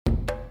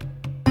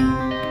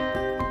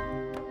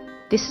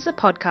This is a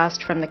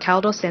podcast from the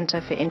Kaldor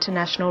Centre for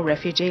International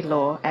Refugee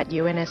Law at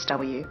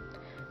UNSW.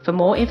 For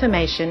more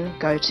information,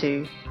 go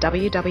to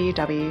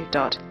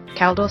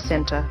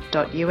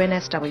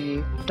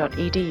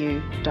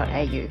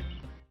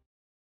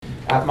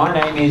www.kaldorcentre.unsw.edu.au. My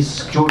name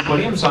is George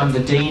Williams. I'm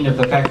the Dean of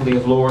the Faculty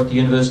of Law at the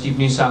University of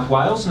New South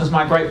Wales, and it's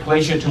my great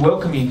pleasure to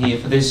welcome you here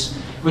for this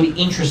really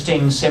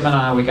interesting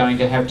seminar we're going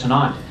to have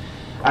tonight.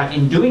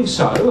 In doing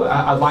so,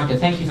 I'd like to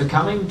thank you for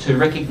coming, to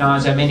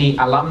recognise our many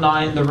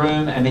alumni in the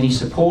room, our many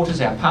supporters,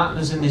 our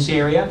partners in this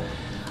area.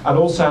 I'd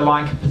also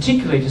like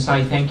particularly to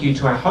say thank you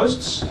to our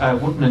hosts,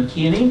 Wooten and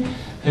Kearney,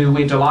 who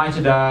we're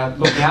delighted are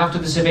looking after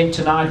this event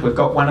tonight. We've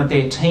got one of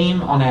their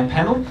team on our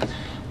panel,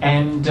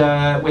 and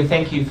we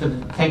thank you for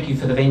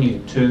the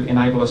venue to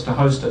enable us to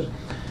host it.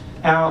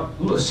 Our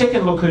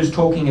second Look Who's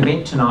Talking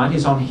event tonight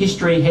is on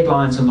history,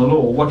 headlines and the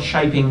law, what's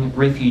shaping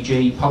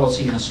refugee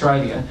policy in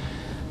Australia.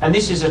 And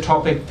this is a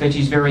topic that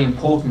is very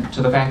important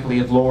to the Faculty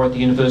of Law at the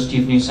University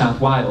of New South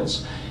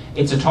Wales.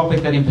 It's a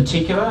topic that in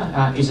particular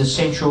is a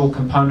central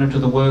component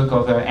of the work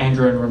of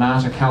Andrew and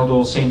Renata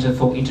Kaldor Centre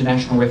for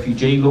International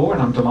Refugee Law, and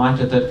I'm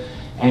delighted that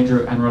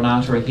Andrew and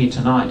Renata are here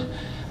tonight.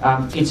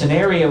 It's an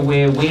area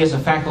where we as a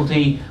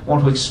faculty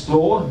want to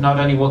explore not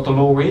only what the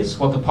law is,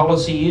 what the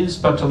policy is,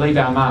 but to leave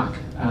our mark.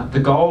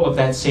 The goal of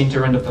that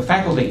centre and of the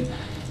faculty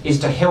is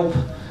to help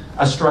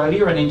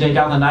Australia and indeed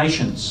other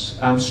nations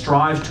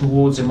strive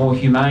towards a more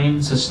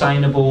humane,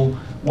 sustainable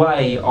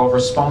way of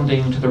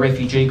responding to the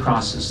refugee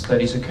crisis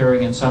that is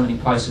occurring in so many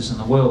places in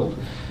the world.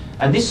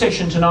 And this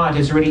session tonight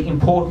is a really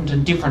important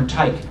and different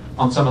take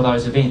on some of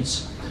those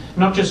events.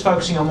 Not just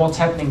focusing on what's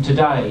happening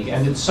today,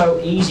 and it's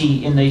so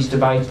easy in these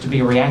debates to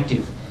be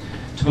reactive,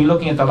 to be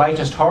looking at the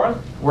latest horror,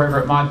 wherever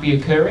it might be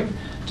occurring,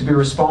 to be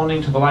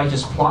responding to the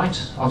latest plight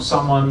of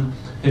someone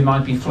who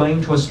might be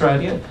fleeing to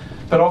Australia,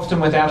 but often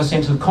without a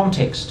sense of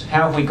context.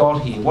 How have we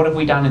got here? What have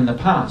we done in the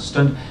past?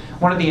 And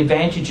one of the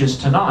advantages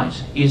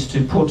tonight is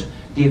to put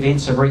the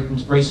events of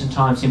recent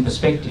times in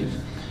perspective.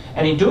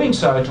 And in doing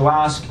so, to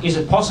ask, is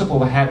it possible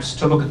perhaps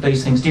to look at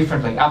these things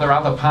differently? Are there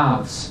other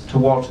paths to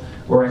what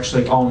we're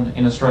actually on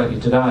in Australia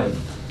today?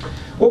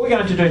 What we're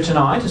going to do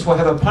tonight is we'll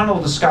have a panel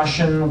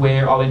discussion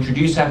where I'll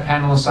introduce our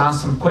panellists,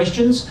 ask some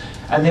questions,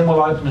 and then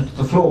we'll open it to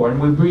the floor.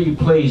 And we're really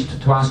pleased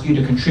to ask you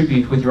to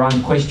contribute with your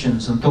own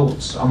questions and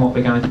thoughts on what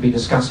we're going to be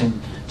discussing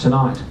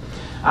tonight.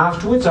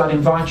 Afterwards, I'd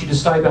invite you to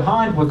stay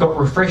behind. We've got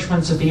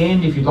refreshments at the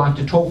end. If you'd like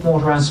to talk more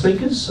to our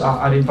speakers,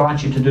 I'd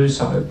invite you to do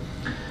so.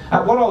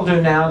 What I'll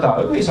do now,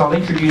 though, is I'll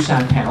introduce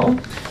our panel.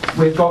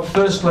 We've got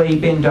firstly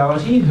Ben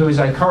Doherty, who is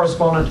a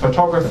correspondent,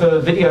 photographer,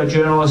 video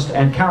journalist,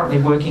 and currently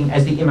working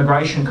as the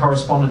immigration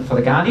correspondent for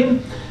The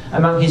Guardian.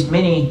 Among his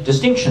many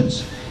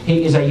distinctions,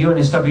 he is a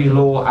UNSW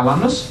Law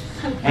alumnus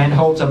and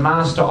holds a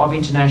Master of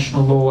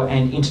International Law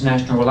and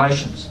International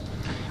Relations.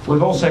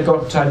 We've also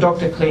got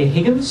Dr. Claire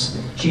Higgins.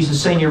 She's a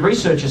Senior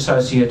Research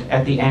Associate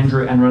at the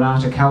Andrew and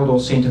Renata Kaldor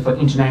Centre for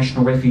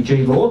International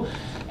Refugee Law,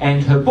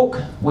 and her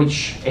book,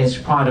 which is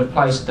pride of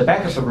place at the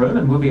back of the room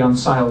and will be on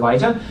sale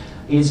later,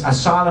 is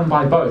Asylum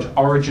by Boat,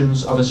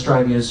 Origins of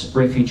Australia's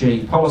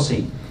Refugee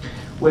Policy.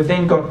 We've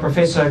then got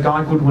Professor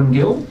Guy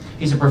Goodwin-Gill.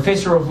 He's a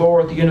Professor of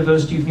Law at the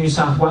University of New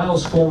South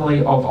Wales,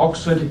 formerly of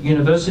Oxford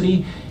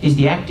University. He's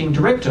the Acting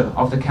Director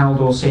of the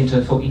Kaldor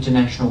Centre for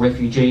International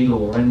Refugee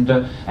Law and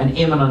an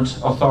eminent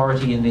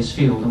authority in this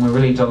field. And we're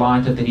really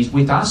delighted that he's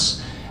with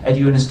us at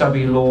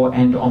UNSW Law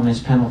and on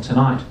this panel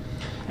tonight.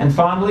 And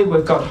finally,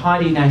 we've got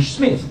Heidi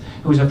Nash-Smith,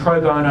 who is a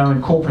pro bono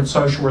and corporate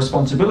social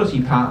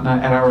responsibility partner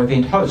at our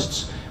event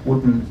hosts,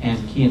 Wooten and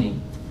Kearney.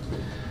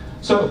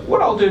 So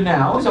what I'll do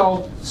now is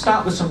I'll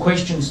start with some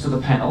questions to the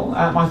panel.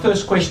 My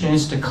first question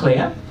is to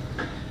Claire.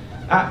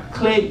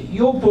 Claire,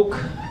 your book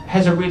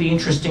has a really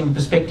interesting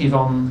perspective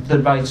on the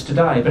debates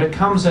today, but it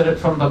comes at it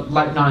from the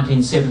late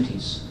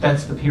 1970s.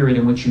 That's the period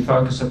in which you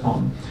focus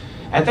upon.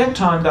 At that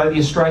time, though, the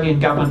Australian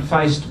government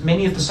faced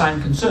many of the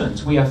same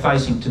concerns we are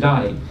facing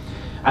today.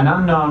 An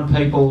unknown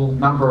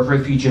number of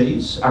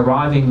refugees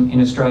arriving in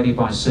Australia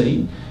by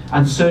sea,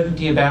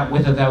 uncertainty about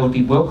whether they would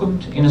be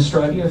welcomed in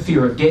Australia,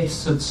 fear of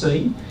deaths at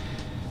sea,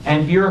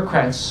 and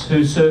bureaucrats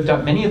who served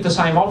up many of the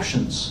same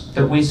options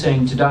that we're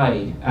seeing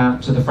today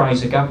to the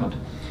Fraser government.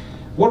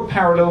 What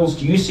parallels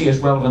do you see as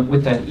relevant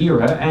with that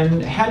era,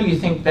 and how do you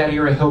think that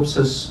era helps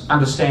us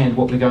understand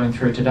what we're going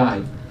through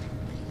today?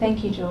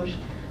 Thank you, George.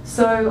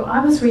 So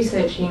I was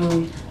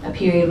researching a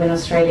period when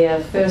Australia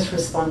first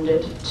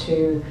responded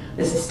to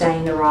the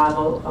sustained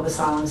arrival of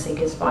asylum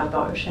seekers by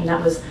boat, and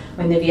that was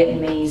when the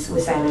Vietnamese were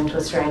sailing to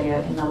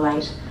Australia in the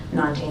late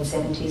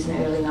 1970s and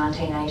early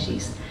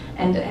 1980s.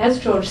 And as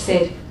George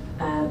said,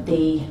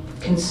 the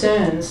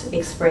concerns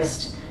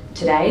expressed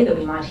today that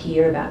we might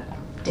hear about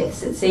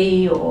deaths at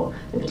sea or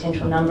the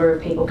potential number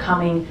of people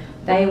coming,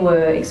 they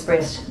were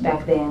expressed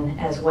back then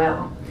as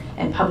well.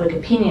 And public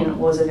opinion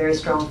was a very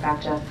strong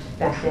factor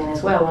back then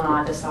as well on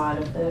either side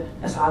of the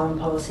asylum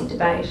policy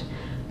debate.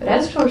 But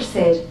as George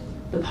said,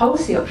 the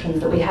policy options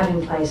that we have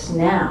in place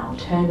now,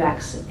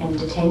 turnbacks and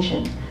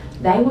detention,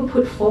 they were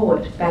put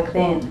forward back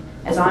then,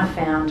 as I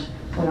found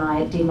when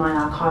I did my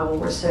archival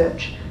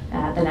research,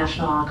 the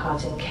National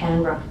Archives in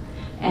Canberra.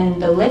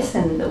 And the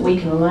lesson that we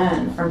can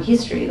learn from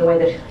history, the way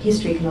that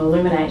history can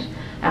illuminate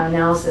our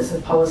analysis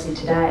of policy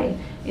today,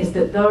 is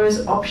that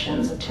those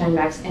options of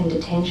turnbacks and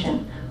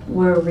detention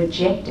were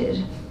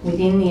rejected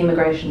within the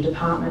Immigration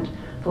Department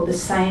for the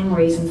same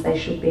reasons they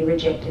should be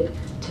rejected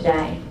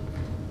today.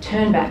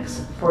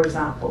 Turnbacks, for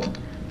example,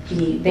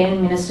 the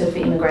then Minister for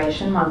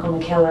Immigration, Michael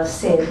McKellar,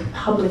 said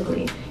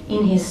publicly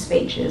in his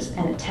speeches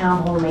and at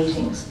town hall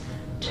meetings,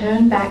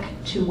 turn back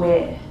to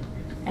where?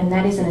 And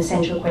that is an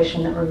essential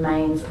question that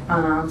remains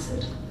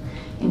unanswered.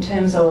 In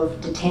terms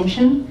of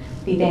detention,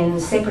 the then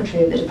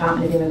Secretary of the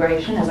Department of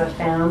Immigration, as I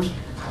found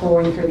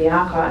pouring through the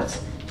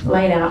archives,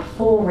 laid out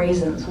 4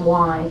 reasons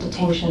why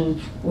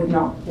detention would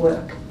not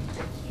work.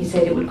 He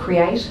said it would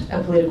create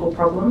a political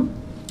problem,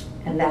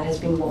 and that has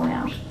been borne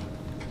out.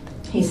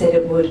 He said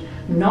it would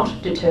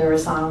not deter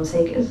asylum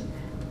seekers,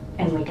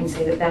 and we can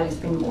see that that has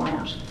been borne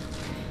out.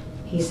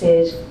 He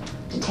said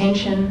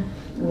detention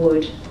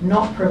would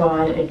not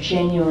provide a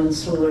genuine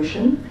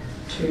solution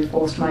to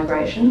forced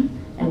migration,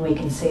 and we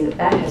can see that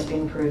that has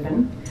been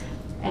proven.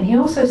 And he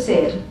also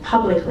said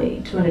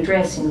publicly to an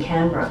address in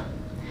Canberra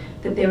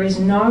that there is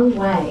no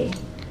way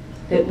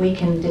that we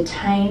can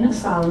detain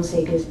asylum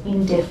seekers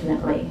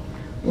indefinitely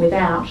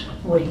without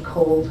what he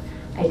called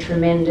a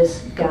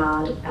tremendous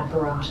guard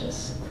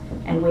apparatus.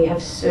 And we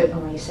have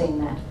certainly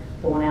seen that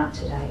borne out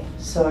today.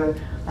 So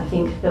I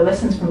think the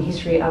lessons from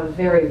history are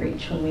very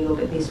rich when we look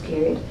at this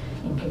period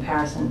in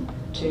comparison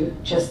to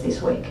just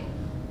this week.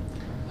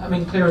 I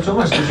mean, Claire, it's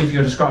almost as if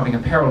you're describing a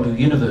parallel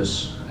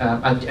universe,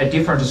 a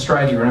different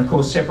Australia, and of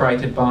course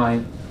separated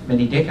by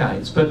many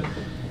decades. But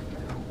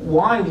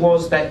why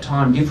was that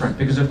time different?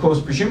 Because of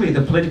course, presumably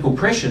the political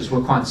pressures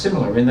were quite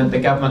similar in that the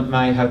government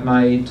may have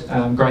made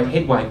great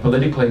headway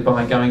politically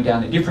by going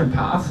down a different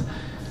path.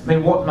 I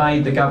mean, what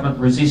made the government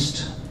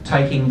resist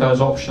taking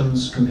those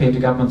options compared to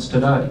governments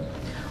today?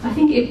 I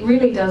think it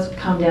really does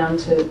come down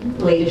to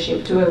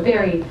leadership, to a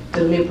very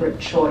deliberate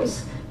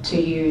choice to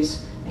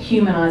use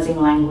humanising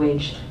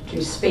language,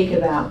 to speak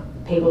about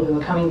people who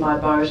are coming by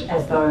boat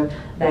as though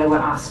they were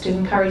us, to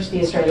encourage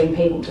the Australian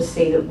people to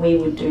see that we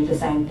would do the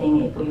same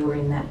thing if we were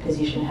in that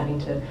position, having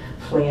to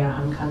flee our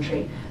home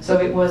country. So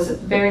it was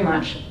very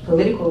much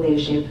political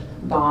leadership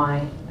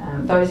by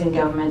those in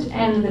government,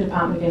 and the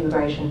Department of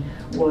Immigration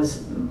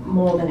was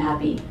more than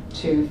happy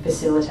to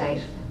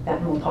facilitate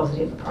that more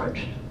positive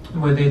approach.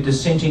 Were there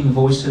dissenting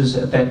voices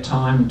at that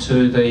time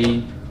to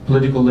the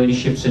political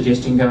leadership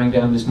suggesting going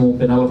down this more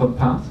benevolent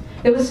path?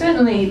 There were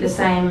certainly the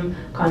same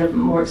kind of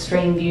more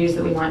extreme views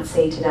that we might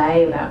see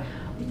today about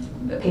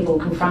people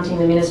confronting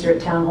the minister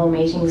at town hall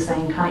meetings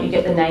saying, can't you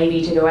get the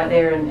Navy to go out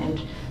there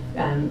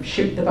and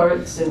shoot the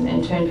boats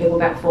and turn people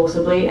back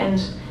forcibly?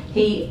 And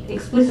he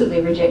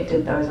explicitly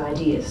rejected those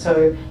ideas.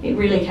 So it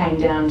really came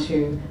down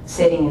to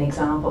setting an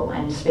example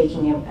and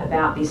speaking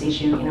about this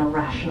issue in a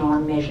rational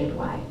and measured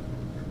way.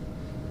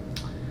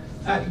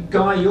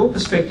 Guy, your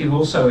perspective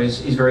also is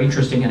very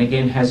interesting, and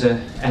again has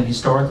an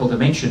historical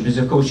dimension, because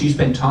of course you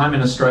spent time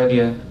in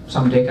Australia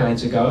some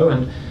decades ago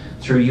and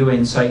through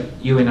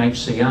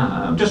UNHCR.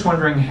 I'm just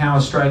wondering how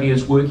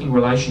Australia's working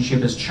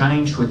relationship has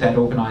changed with that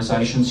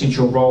organisation since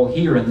your role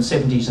here in the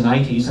 70s and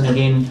 80s, and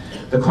again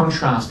the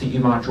contrast that you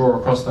might draw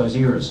across those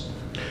eras.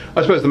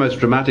 I suppose the most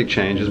dramatic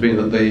change has been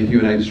that the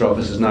UNHCR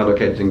office is now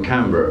located in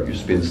Canberra. It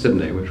used to be in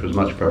Sydney, which was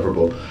much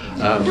preferable,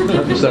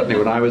 certainly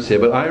when I was here.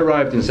 But I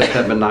arrived in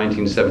September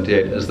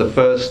 1978 as the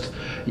first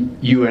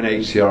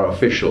UNHCR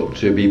official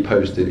to be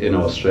posted in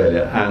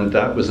Australia, and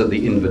that was at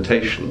the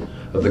invitation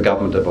of the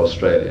Government of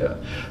Australia,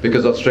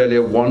 because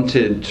Australia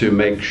wanted to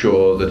make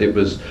sure that it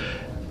was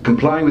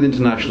complying with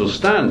international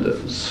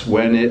standards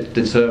when it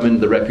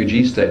determined the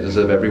refugee status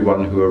of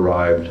everyone who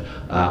arrived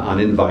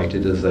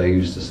uninvited, as they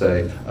used to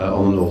say,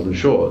 on the Northern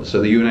Shores.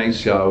 So the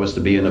UNHCR was to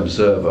be an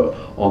observer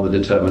on the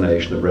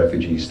determination of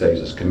refugee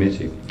status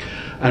committee.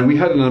 And we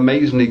had an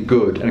amazingly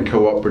good and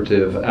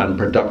cooperative and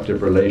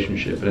productive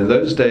relationship. And in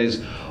those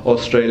days,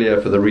 Australia,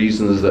 for the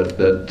reasons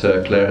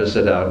that Claire has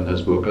set out in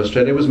her book,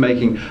 Australia was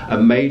making a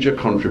major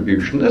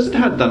contribution, as it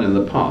had done in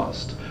the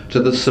past, to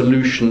the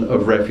solution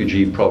of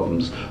refugee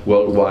problems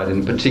worldwide,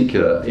 in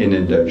particular in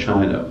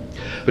Indochina.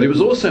 But it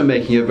was also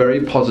making a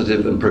very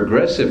positive and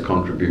progressive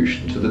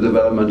contribution to the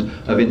development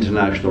of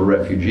international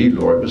refugee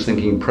law. It was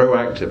thinking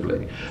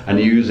proactively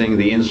and using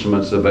the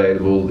instruments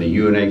available, the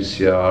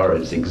UNHCR,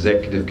 its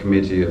executive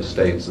committee of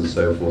states and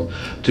so forth,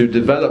 to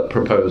develop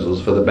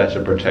proposals for the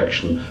better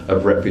protection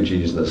of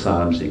refugees and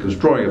asylum seekers,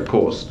 drawing, of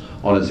course,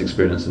 on its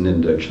experience in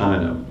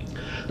Indochina.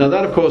 Now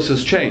that, of course,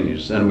 has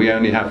changed, and we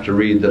only have to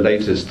read the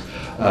latest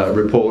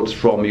reports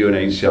from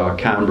UNHCR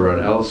Canberra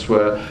and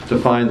elsewhere to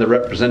find the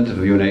representative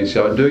of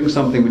UNHCR doing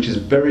something which is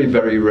very,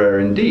 very rare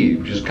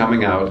indeed, which is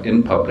coming out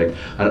in public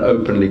and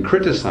openly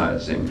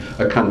criticising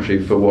a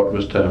country for what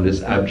was termed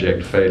its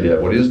abject failure,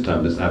 what is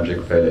termed its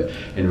abject failure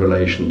in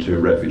relation to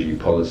refugee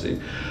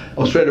policy.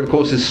 Australia, of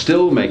course, is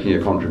still making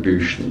a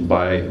contribution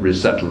by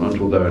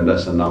resettlement, although in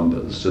lesser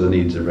numbers, to the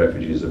needs of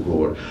refugees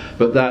abroad.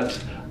 But that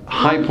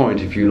high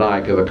point, if you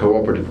like, of a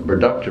cooperative and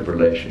productive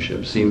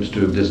relationship seems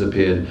to have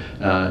disappeared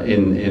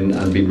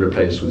and been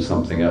replaced with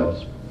something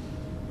else.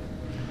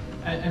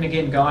 And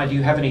again, Guy, do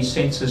you have any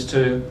sense as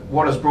to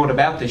what has brought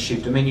about this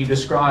shift? I mean, you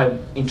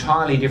describe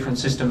entirely different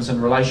systems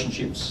and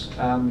relationships.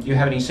 Do you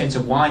have any sense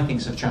of why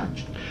things have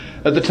changed?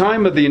 At the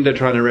time of the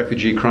Indochina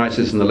refugee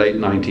crisis in the late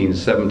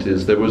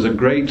 1970s, there was a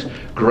great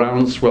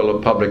groundswell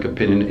of public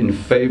opinion in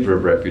favour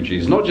of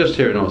refugees, not just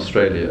here in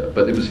Australia,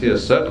 but it was here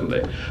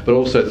certainly, but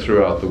also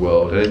throughout the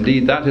world. And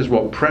indeed, that is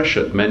what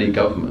pressured many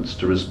governments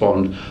to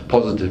respond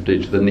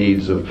positively to the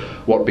needs of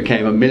what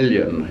became 1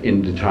 million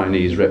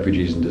Indochinese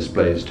refugees and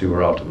displaced who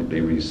were ultimately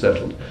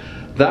resettled.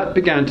 That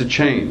began to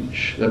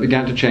change. That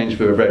began to change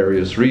for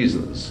various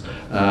reasons.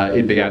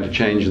 It began to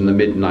change in the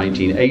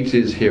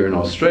mid-1980s here in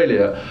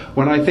Australia,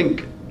 when I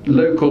think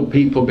local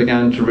people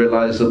began to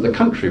realise that the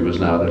country was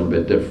now a little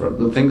bit different,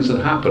 that things had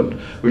happened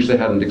which they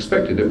hadn't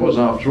expected. It was,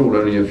 after all,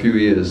 only a few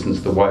years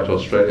since the White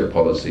Australia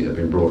policy had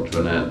been brought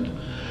to an end.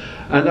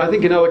 And I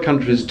think in other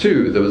countries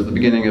too, there was the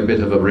beginning a bit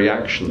of a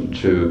reaction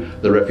to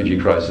the refugee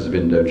crisis of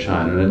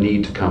Indochina and a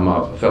need to come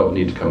up, a felt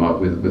need to come up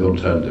with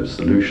alternative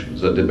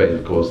solutions, a debate,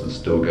 of course, that's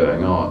still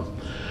going on.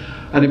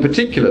 And in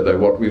particular, though,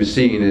 what we've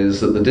seen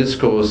is that the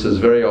discourse has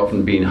very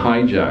often been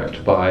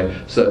hijacked by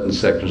certain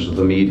sectors of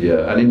the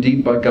media, and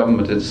indeed by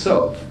government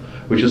itself,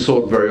 which has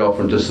sought very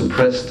often to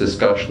suppress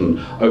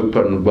discussion,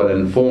 open,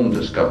 well-informed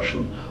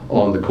discussion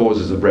on the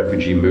causes of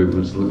refugee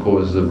movements and the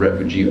causes of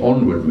refugee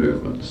onward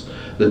movements,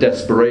 the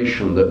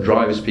desperation that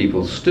drives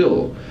people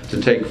still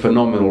to take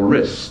phenomenal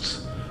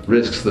risks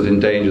that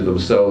endanger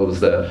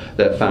themselves,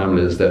 their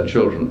families, their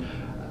children.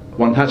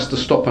 One has to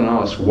stop and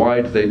ask,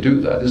 why do they do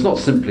that? It's not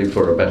simply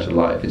for a better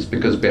life, it's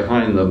because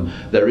behind them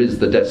there is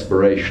the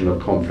desperation of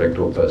conflict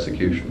or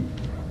persecution.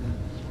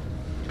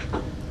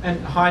 And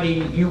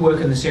Heidi, you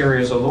work in this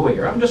area as a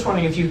lawyer. I'm just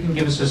wondering if you can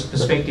give us a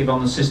perspective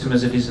on the system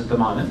as it is at the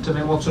moment. I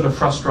mean, what sort of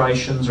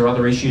frustrations or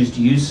other issues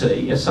do you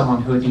see as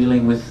someone who are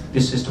dealing with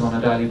this system on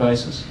a daily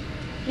basis?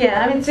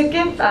 Yeah, I mean, to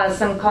give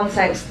some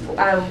context,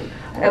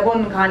 at Ward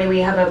and Carney we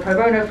have a pro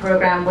bono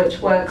program which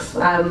works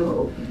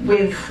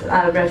with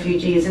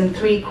refugees in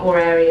 3 core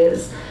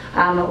areas.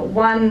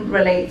 One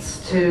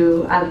relates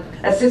to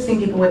assisting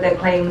people with their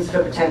claims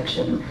for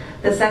protection.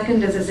 The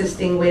second is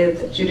assisting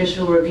with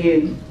judicial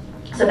review.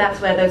 So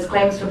that's where those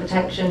claims for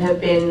protection have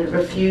been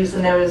refused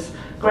and there is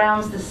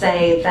grounds to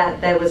say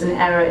that there was an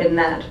error in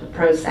that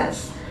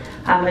process,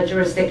 a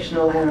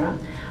jurisdictional error.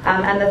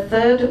 And the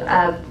third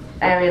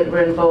area that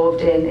we're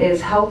involved in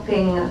is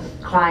helping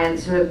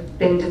clients who have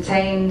been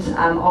detained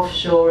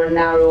offshore in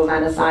Nauru or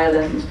Manus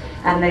Island,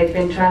 and they've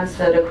been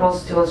transferred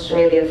across to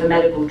Australia for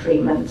medical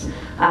treatment.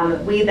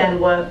 We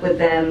then work with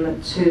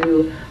them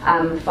to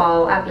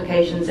file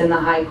applications in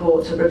the High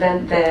Court to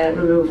prevent their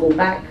removal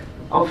back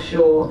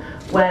offshore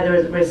where there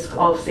is risk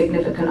of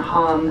significant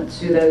harm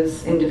to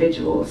those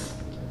individuals.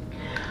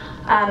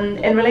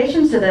 In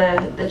relation to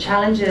the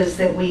challenges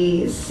that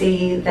we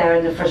see there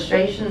and the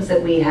frustrations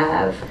that we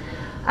have,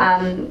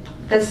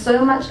 there's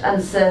so much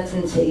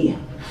uncertainty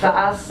for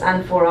us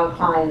and for our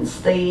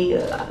clients.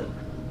 The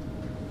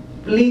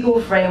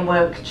legal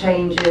framework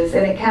changes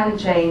and it can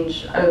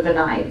change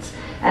overnight,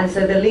 and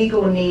so the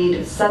legal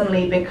need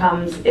suddenly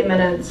becomes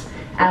imminent,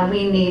 and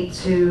we need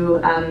to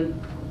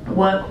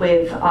work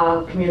with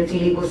our community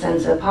legal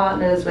centre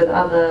partners, with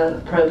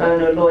other pro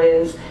bono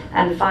lawyers,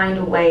 and find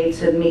a way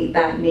to meet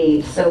that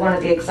need. So one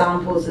of the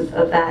examples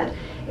of that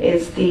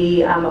is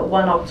the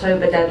 1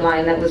 October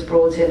deadline that was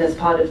brought in as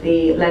part of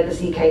the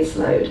legacy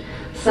caseload.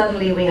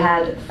 Suddenly we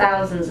had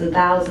thousands and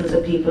thousands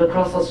of people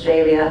across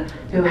Australia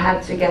who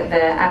had to get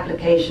their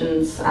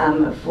applications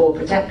for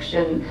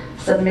protection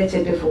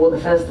submitted before the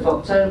 1st of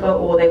October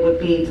or they would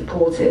be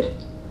deported.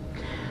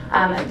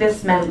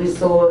 This meant we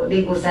saw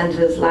legal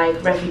centres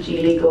like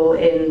Refugee Legal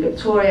in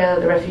Victoria,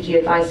 the Refugee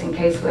Advice and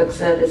Casework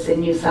Service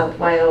in New South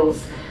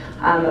Wales,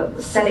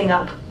 setting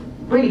up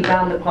really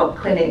round-the-clock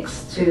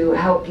clinics to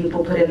help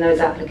people put in those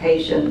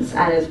applications.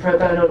 And as pro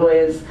bono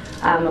lawyers,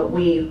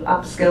 we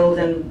upskilled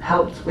and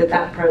helped with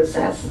that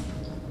process.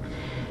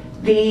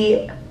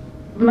 The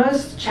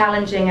most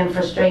challenging and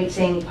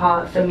frustrating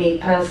part for me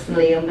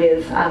personally, and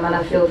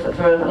I feel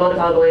for a lot of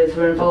our lawyers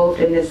who are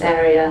involved in this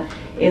area,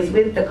 is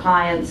with the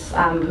clients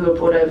who are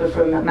brought over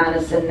from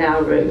Manus and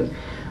Nauru.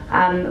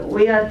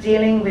 We are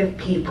dealing with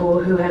people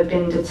who have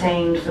been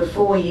detained for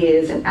 4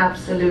 years in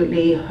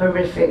absolutely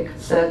horrific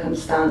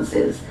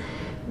circumstances.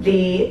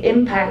 The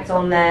impact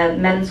on their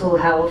mental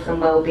health and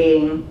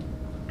well-being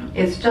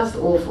is just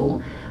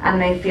awful, and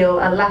they feel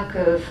a lack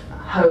of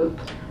hope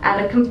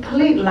and a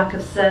complete lack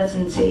of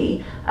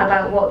certainty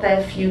about what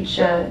their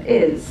future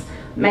is.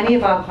 Many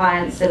of our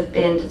clients have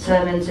been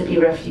determined to be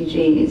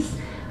refugees.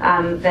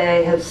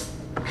 They have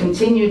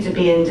continued to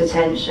be in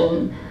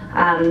detention.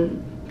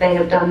 They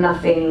have done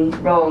nothing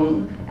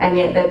wrong, and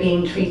yet they're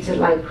being treated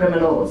like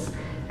criminals.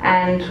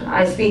 And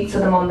I speak to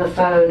them on the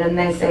phone and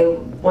they say,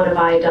 what have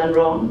I done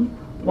wrong?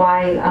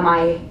 Why am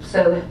I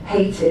so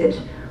hated?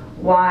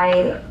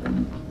 What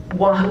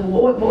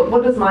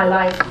does my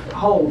life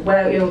hold?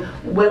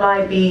 Will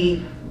I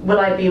be will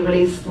I be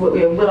released?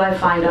 Will I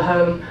find a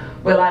home?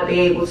 Will I be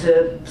able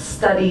to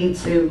study,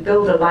 to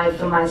build a life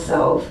for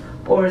myself,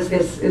 or is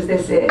this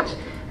it?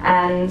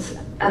 And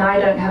I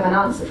don't have an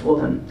answer for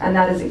them, and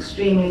that is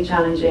extremely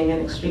challenging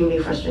and extremely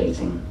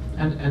frustrating.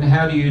 And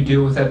how do you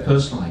deal with that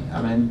personally?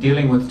 I mean,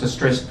 dealing with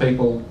distressed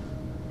people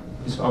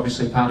is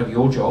obviously part of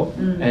your job,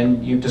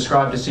 and you've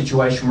described a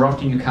situation where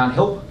often you can't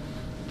help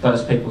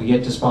those people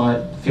yet,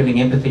 despite feeling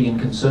empathy and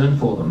concern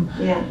for them.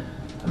 Yeah.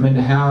 I mean,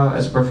 how,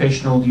 as a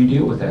professional, do you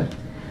deal with that?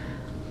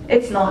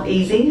 It's not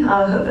easy.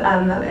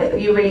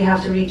 You really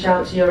have to reach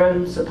out to your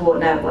own support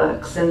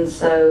networks, and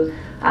so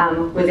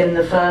within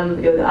the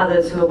firm,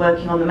 others who are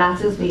working on the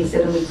matters, we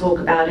sit and we talk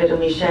about it and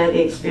we share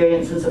the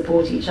experience and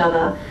support each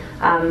other.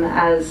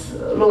 As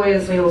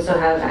lawyers, we also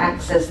have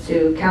access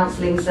to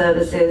counselling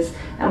services,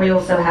 and we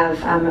also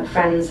have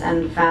friends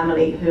and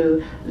family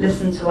who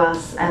listen to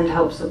us and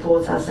help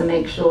support us and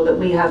make sure that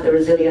we have the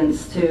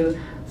resilience to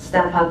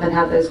step up and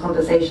have those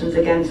conversations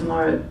again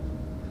tomorrow.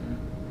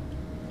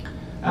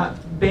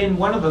 Ben,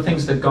 one of the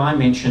things that Guy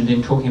mentioned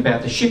in talking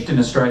about the shift in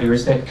Australia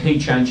is that key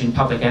change in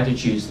public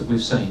attitudes that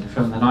we've seen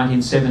from the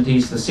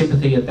 1970s, the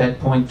sympathy at that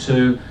point,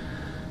 to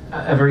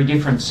a very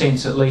different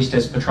sense, at least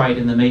as portrayed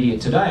in the media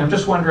today. I'm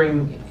just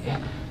wondering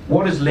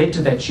what has led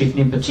to that shift, and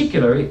in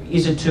particular,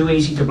 is it too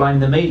easy to blame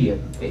the media?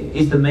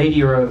 Is the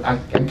media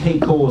a key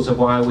cause of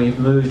why we've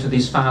moved to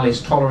this far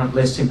less tolerant,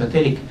 less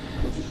sympathetic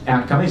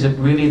outcome? Is it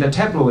really the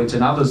tabloids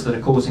and others that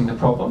are causing the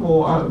problem,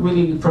 or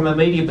really, from a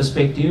media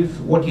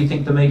perspective, what do you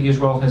think the media's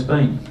role has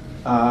been?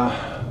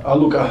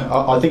 Look,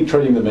 I think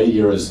treating the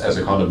media as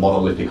a kind of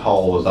monolithic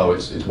whole, as though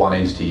it's one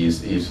entity,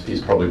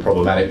 is probably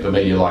problematic. The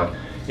media, like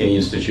any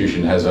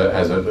institution, has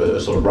a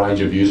sort of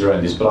range of views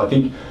around this. But I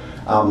think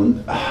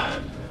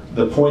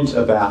the point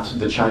about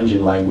the change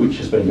in language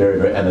has been very,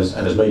 very, and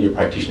as media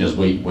practitioners,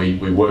 we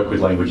work with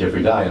language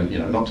every day,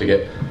 and not to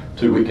get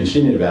too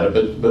Wittgensteinian about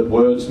it, but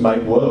words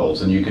make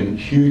worlds, and you can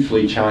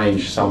hugely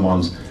change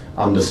someone's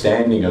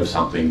understanding of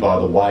something by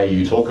the way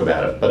you talk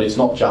about it. But it's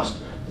not just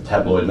the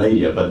tabloid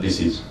media, but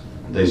these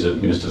are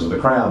ministers of the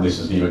Crown, this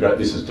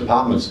is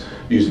departments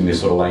using this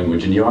sort of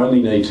language, and you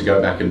only need to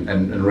go back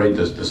and read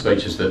the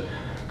speeches that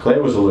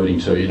Claire was alluding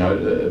to.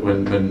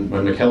 When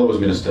McKellar was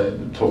minister,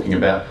 talking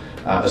about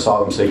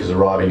asylum seekers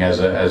arriving as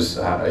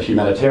a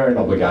humanitarian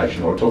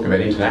obligation, or talking about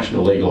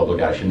international legal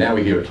obligation. Now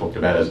we hear it talked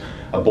about as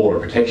a border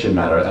protection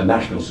matter, a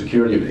national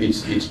security.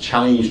 It's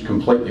changed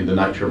completely the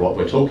nature of what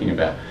we're talking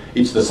about.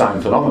 It's the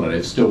same phenomenon.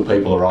 It's still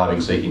people arriving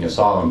seeking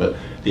asylum, but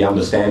the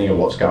understanding of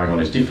what's going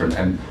on is different.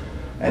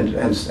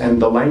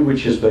 And the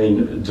language has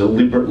been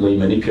deliberately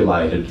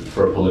manipulated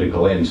for a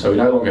political end. So we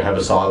no longer have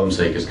asylum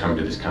seekers coming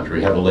to this country.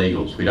 We have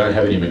illegals. We don't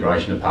have an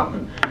immigration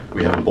department.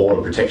 We have a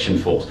border protection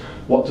force.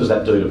 What does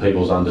that do to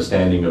people's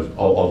understanding of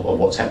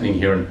what's happening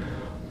here? And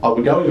I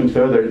would go even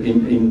further,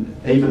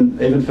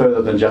 even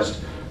further than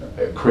just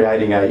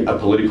creating a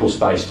political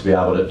space to be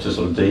able to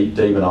sort of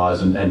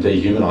demonise and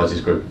dehumanise this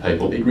group of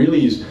people. It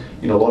really is,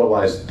 in a lot of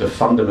ways, the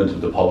fundament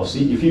of the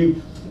policy.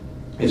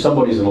 If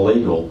somebody's an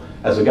illegal,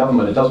 as a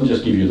government, it doesn't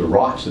just give you the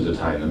right to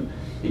detain them,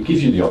 it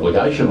gives you the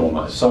obligation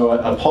almost. So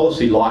a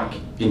policy like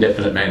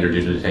indefinite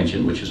mandatory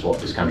detention, which is what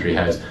this country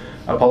has,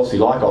 a policy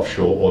like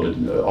offshore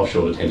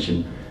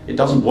detention, it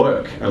doesn't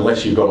work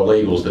unless you've got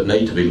illegals that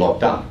need to be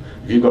locked up.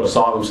 If you've got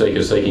asylum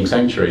seekers seeking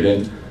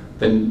sanctuary,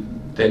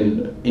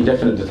 then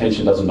indefinite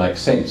detention doesn't make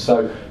sense.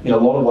 So in a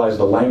lot of ways,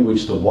 the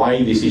language, the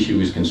way this issue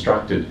is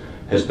constructed,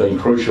 has been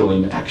crucial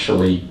in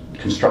actually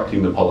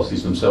constructing the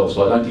policies themselves.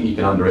 So I don't think you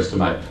can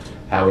underestimate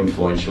how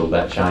influential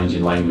that change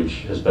in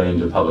language has been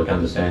to public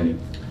understanding.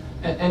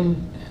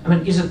 And I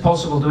mean, is it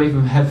possible to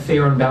even have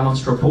fair and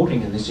balanced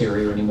reporting in this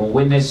area anymore,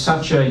 when there's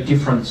such a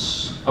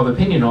difference of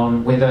opinion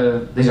on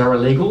whether these are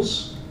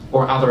illegals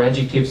or other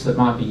adjectives that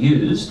might be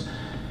used,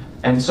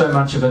 and so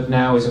much of it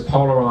now is a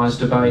polarised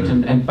debate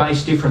and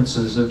base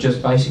differences of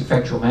just basic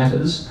factual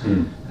matters?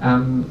 I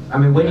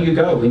mean, where do you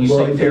go when you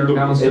see fair and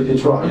balanced?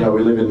 It's right.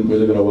 We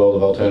live in a world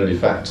of alternative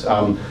facts,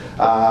 and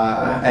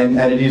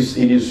it is.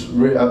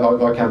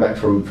 I came back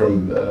from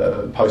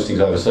postings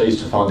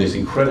overseas to find this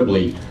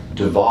incredibly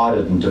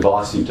divided and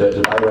divisive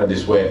debate around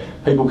this, where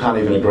people can't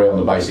even agree on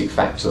the basic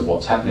facts of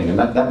what's happening, and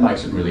that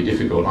makes it really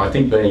difficult. And I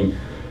think being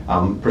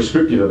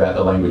prescriptive about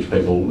the language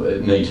people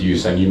need to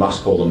use, saying you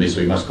must call them this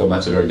or you must call them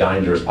that's a very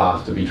dangerous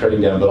path to be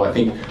treading down. But I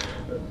think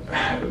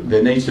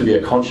there needs to be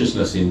a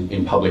consciousness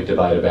in public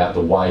debate about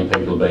the way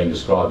people are being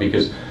described,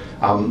 because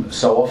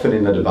so often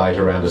in the debate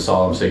around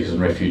asylum seekers and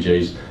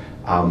refugees,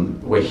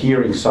 we're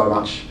hearing so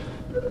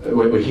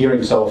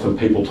often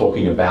people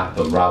talking about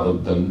them rather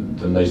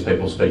than these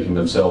people speaking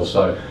themselves.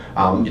 So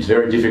it's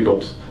very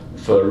difficult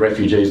for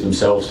refugees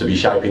themselves to be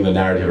shaping the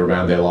narrative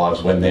around their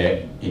lives when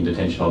they're in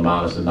detention on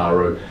Manus and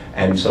Nauru,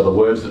 and so the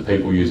words that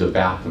people use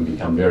about them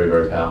become very,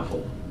 very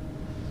powerful.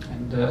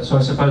 And so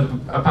I suppose,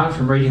 apart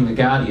from reading The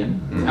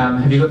Guardian,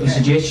 have you got any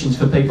suggestions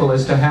for people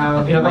as to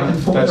how they can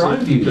form their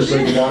own views? Just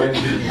read The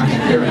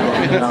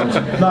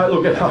Guardian. No,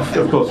 look,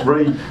 of course,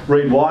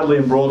 read widely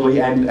and broadly,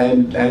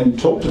 and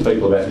talk to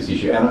people about this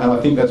issue. And I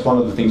think that's one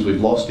of the things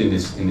we've lost in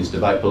this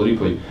debate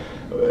politically.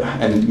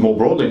 and more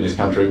broadly in this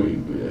country,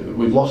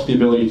 we've lost the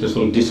ability to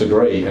sort of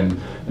disagree, and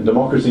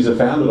democracies are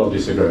founded on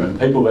disagreement.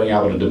 People being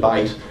able to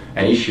debate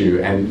an issue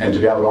and to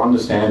be able to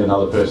understand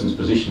another person's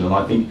position. And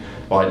I think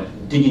by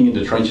digging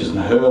into trenches and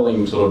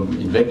hurling sort of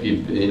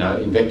invective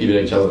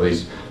at each other,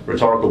 these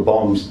rhetorical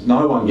bombs,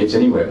 no one gets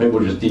anywhere. People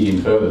just dig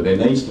in further. There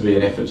needs to be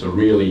an effort to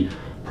really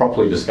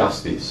properly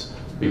discuss this,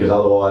 because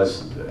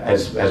otherwise,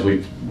 as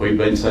we've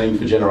been seeing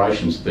for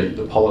generations,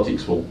 the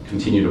politics will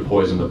continue to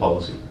poison the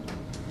policy.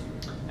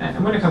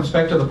 And when it comes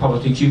back to the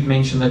politics, you've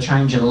mentioned the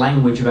change in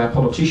language of our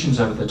politicians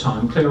over the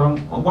time. Claire,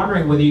 I'm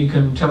wondering whether you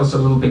can tell us a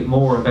little bit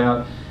more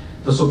about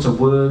the sorts of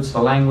words,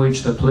 the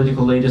language that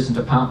political leaders and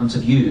departments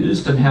have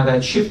used, and how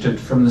that shifted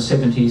from the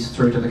 70s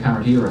through to the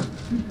current era.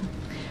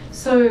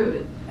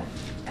 So,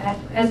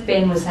 as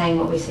Ben was saying,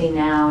 what we see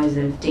now is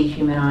a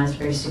dehumanised,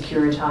 very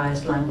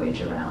securitised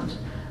language around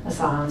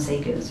asylum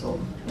seekers or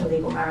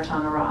illegal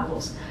maritime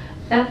arrivals.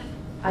 That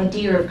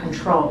idea of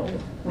control,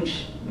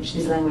 which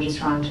this language is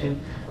trying to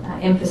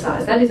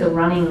emphasise, that is a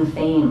running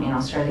theme in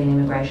Australian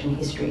immigration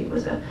history. It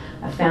was a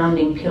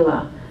founding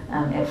pillar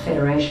at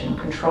Federation,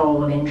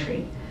 control of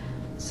entry.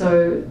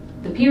 So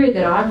the period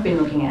that I've been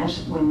looking at,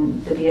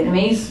 when the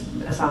Vietnamese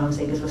asylum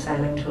seekers were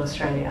sailing to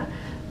Australia,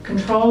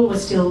 control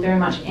was still very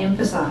much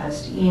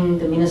emphasised in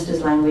the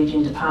minister's language,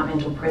 in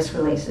departmental press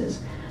releases,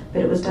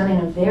 but it was done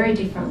in a very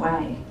different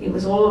way. It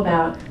was all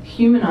about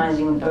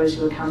humanising those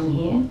who were coming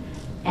here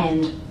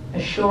and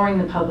assuring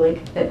the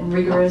public that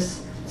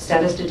rigorous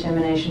status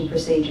determination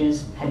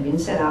procedures had been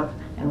set up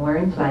and were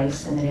in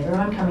place, and that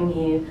everyone coming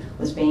here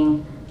was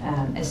being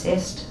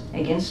assessed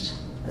against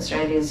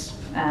Australia's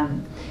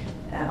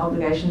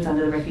obligations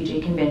under the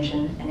Refugee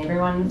Convention, and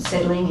everyone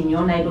settling in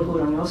your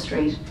neighbourhood on your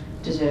street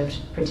deserved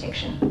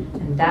protection.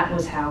 And that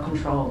was how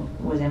control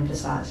was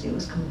emphasised. It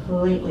was a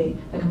completely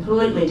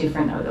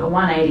different, a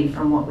 180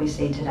 from what we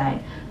see today.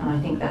 And I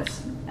think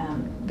that's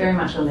very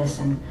much a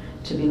lesson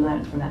to be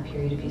learnt from that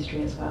period of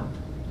history as well.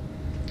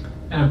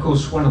 And of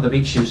course, one of the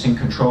big shifts in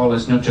control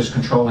is not just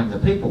controlling the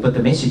people, but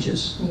the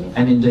messages, Yes.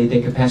 and indeed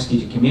their capacity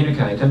to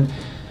communicate.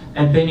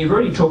 And Ben, you've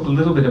already talked a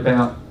little bit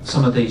about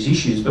some of these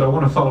issues, but I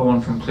want to follow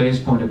on from Claire's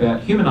point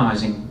about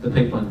humanising the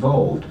people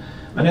involved.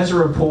 And as a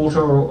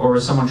reporter or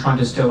as someone trying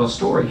to tell a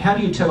story, how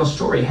do you tell a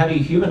story? How do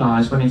you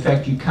humanise when in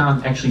fact you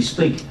can't actually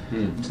speak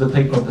to the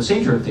people at the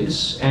centre of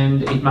this,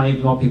 and it may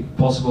not be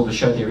possible to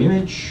show their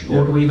image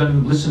or to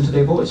even listen to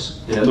their voice?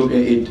 Yeah, look,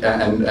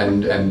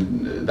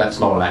 and that's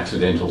not an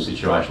accidental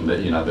situation.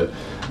 That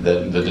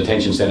the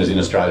detention centres in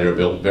Australia are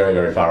built very,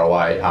 very far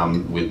away,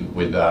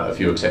 with a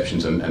few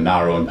exceptions, and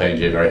Nauru and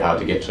PNG are very hard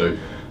to get to.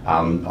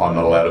 I'm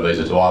not allowed a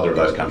visa to either of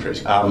those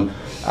countries. But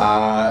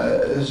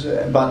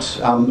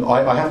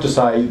I have to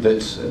say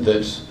that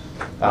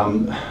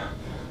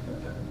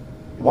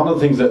one of the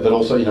things that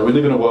also, we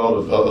live in a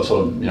world of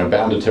sort of,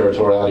 bounded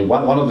territoriality.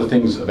 One of the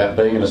things about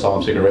being an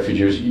asylum seeker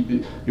refugee is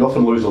you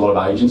often lose a lot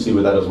of agency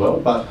with that as well.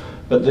 But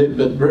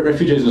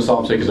refugees and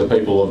asylum seekers are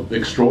people of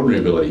extraordinary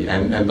ability,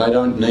 and they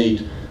don't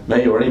need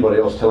me or anybody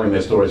else telling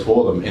their stories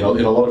for them. In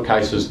a lot of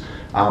cases,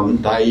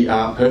 they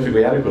are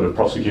perfectly adequate at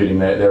prosecuting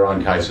their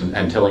own case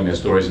and telling their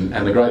stories.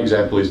 And the great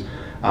example is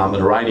an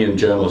Iranian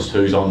journalist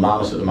who's on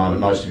Manus at the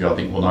moment, most of you I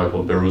think will know,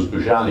 called Behrouz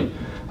Boujani.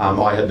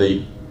 I had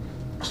the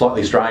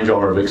slightly strange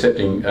honour of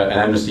accepting an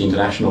Amnesty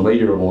International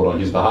Media Award on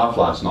his behalf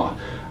last night.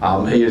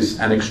 He is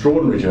an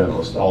extraordinary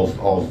journalist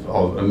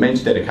of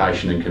immense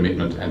dedication and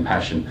commitment and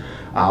passion.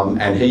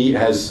 And he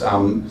has,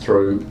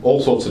 through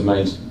all sorts of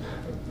means,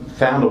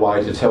 found a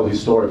way to tell his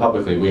story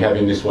publicly. We have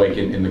him this week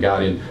in The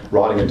Guardian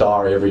writing a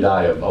diary every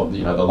day of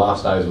the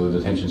last days of the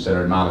detention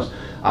centre in Manus.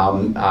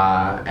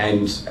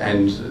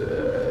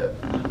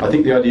 I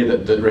think the idea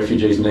that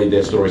refugees need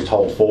their stories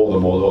told for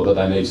them, or that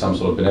they need some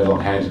sort of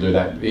benevolent hand to do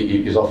that,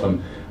 is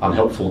often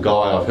unhelpful.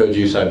 Guy, I've heard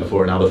you say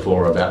before in other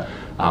fora about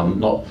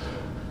not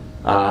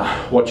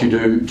what you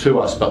do to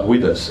us but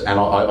with us, and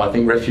I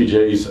think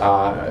refugees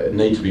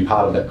need to be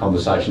part of that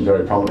conversation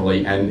very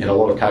prominently, and in a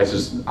lot of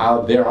cases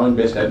are their own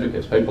best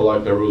advocates. People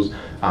like Behrouz,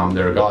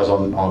 there are guys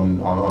on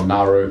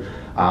Nauru.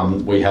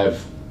 We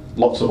have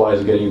lots of ways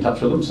of getting in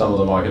touch with them. Some of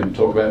them I can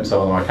talk about and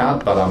some of them I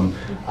can't, but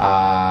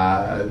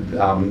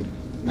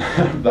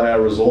they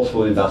are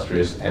resourceful and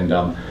industrious, and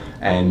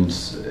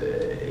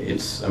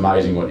it's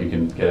amazing what you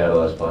can get out of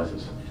those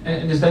places.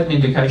 And is that an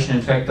indication,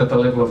 in fact, that the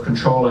level of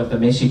control over the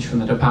message from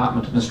the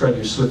department in Australia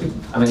is slipping?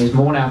 I mean, is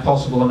more now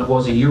possible than it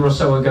was a year or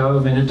so ago?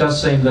 I mean, it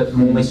does seem that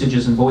more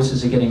messages and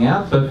voices are getting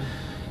out, but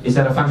is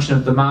that a function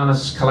of the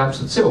Manus collapse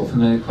itself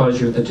and the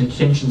closure of the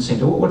detention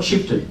centre? What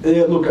shifted?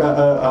 Yeah, look,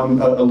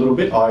 a little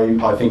bit.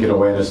 I think an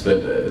awareness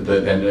that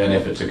an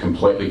effort to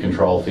completely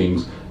control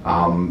things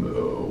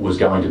was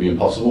going to be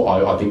impossible.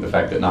 I think the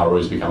fact that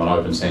Nauru's become an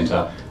open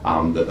centre,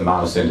 that the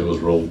Manus Centre was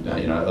ruled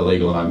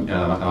illegal and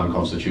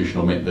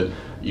unconstitutional, meant that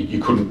you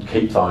couldn't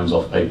keep phones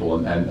off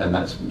people, and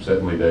that's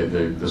certainly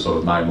the sort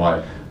of main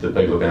way that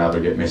people have been able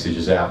to get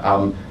messages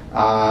out.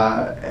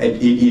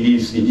 It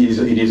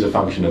is a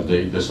function of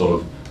the sort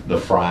of the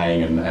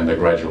fraying and the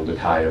gradual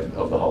decay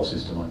of the whole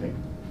system, I think.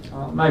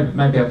 Well,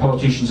 maybe our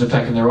politicians have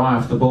taken their eye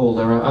off the ball.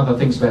 There are other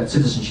things about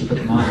citizenship at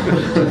the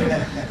moment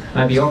that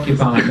maybe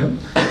occupying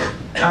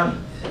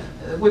them.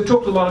 We've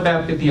talked a lot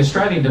about the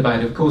Australian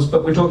debate, of course,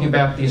 but we're talking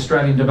about the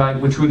Australian debate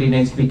which really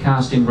needs to be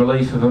cast in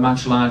relief of a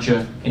much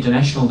larger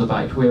international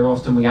debate, where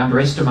often we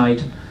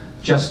underestimate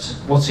just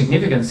what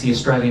significance the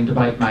Australian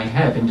debate may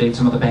have, indeed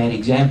some of the bad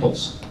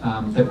examples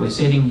that we're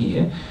setting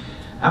here.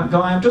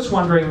 Guy, I'm just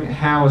wondering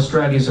how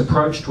Australia's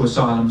approach to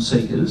asylum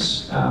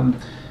seekers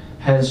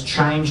has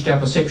changed our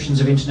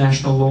perceptions of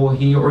international law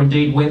here, or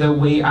indeed whether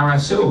we are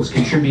ourselves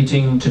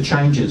contributing to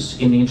changes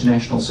in the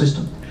international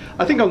system.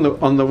 I think on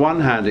the one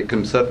hand, it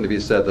can certainly be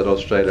said that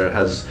Australia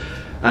has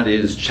and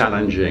is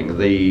challenging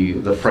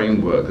the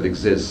framework that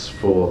exists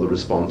for the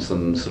response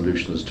and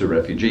solutions to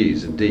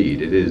refugees.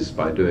 Indeed, it is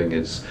by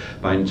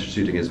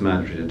instituting its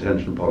mandatory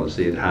detention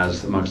policy, it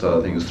has, amongst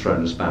other things,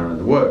 thrown a spanner in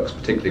the works,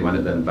 particularly when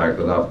it then backed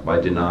it up by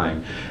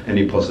denying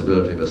any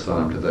possibility of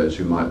asylum to those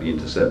who might be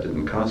intercepted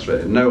and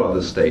incarcerated. No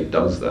other state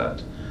does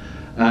that.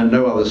 And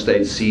no other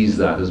state sees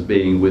that as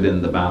being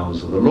within the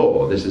bounds of the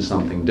law. This is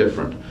something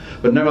different.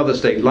 But no other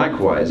state,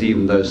 likewise,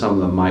 even though some of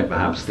them might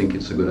perhaps think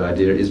it's a good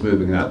idea, is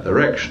moving in that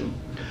direction.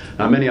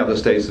 Now, many other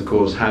states, of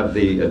course, have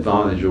the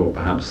advantage, or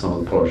perhaps some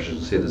of the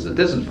politicians see it as a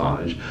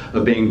disadvantage,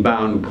 of being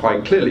bound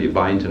quite clearly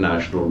by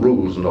international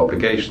rules and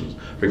obligations.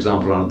 For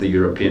example, under the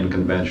European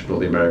Convention or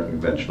the American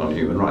Convention on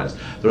Human Rights.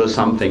 There are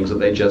some things that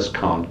they just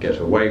can't get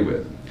away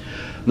with.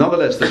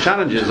 Nonetheless, the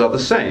challenges are the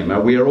same.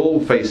 We are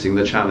all facing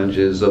the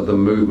challenges of the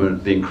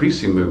movement, the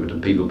increasing movement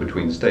of people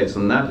between states,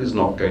 and that is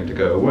not going to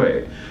go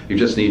away. You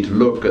just need to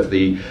look at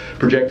the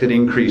projected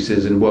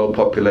increases in world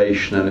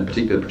population, and in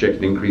particular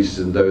projected increases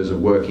in those of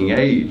working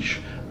age.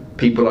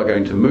 People are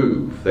going to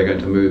move. They're going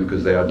to move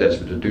because they are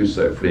desperate to do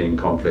so, fleeing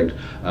conflict,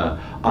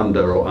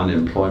 under or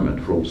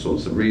unemployment for all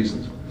sorts of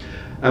reasons.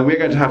 And we're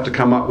going to have to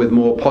come up with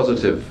more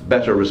positive,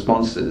 better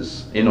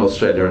responses in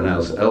Australia and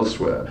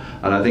elsewhere.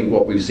 And I think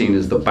what we've seen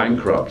is the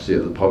bankruptcy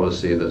of the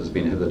policy that has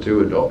been hitherto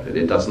adopted.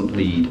 It doesn't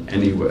lead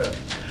anywhere.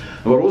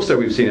 And what also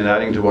we've seen, in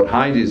adding to what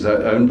Heidi's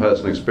own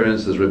personal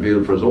experience has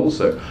revealed for us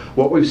also,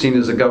 what we've seen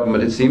is a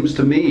government, it seems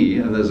to me,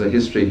 and there's a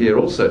history here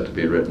also to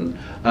be written,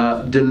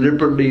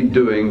 deliberately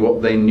doing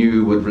what they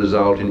knew would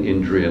result in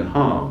injury and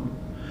harm.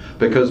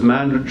 Because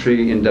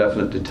mandatory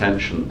indefinite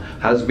detention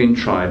has been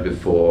tried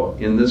before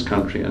in this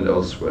country and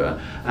elsewhere,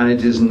 and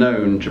it is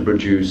known to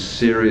produce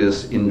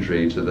serious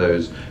injury to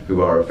those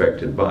who are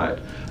affected by it.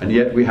 And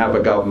yet we have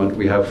a government,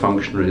 we have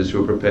functionaries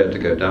who are prepared to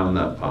go down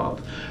that path.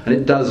 And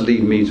it does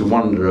lead me to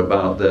wonder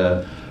about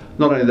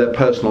not only their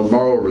personal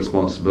moral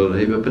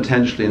responsibility, but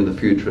potentially in the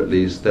future at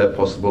least, their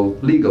possible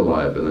legal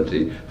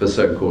liability for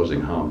so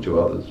causing harm to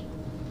others.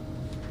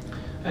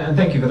 And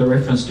thank you for the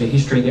reference to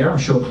history there. I'm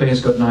sure Claire's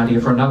got an idea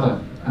for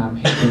another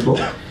history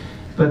book.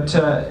 But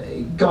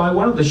Guy,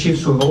 one of the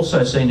shifts we've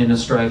also seen in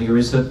Australia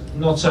is that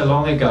not so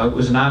long ago it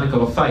was an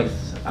article of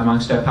faith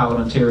amongst our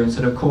parliamentarians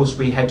that of course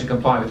we had to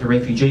comply with the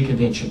Refugee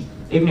Convention,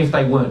 even if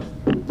they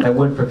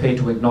weren't prepared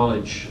to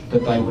acknowledge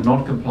that they were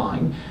not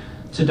complying.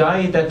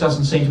 Today that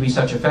doesn't seem to be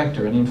such a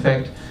factor, and in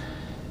fact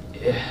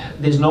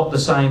there's not the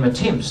same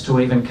attempts to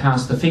even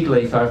cast the fig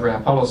leaf over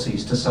our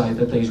policies to say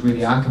that these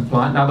really are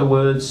compliant. In other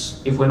words,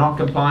 if we're not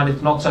compliant,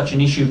 it's not such an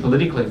issue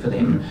politically for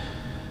them.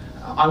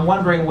 I'm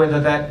wondering whether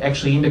that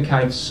actually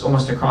indicates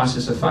almost a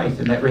crisis of faith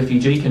in that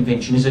Refugee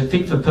Convention. Is it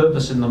fit for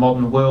purpose in the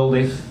modern world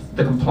if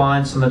the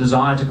compliance and the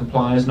desire to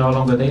comply is no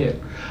longer there?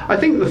 I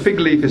think the fig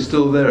leaf is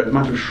still there. It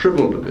might have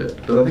shriveled a bit,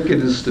 but I think it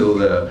is still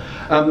there.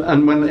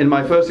 And when in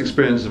my first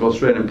experience of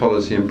Australian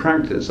policy in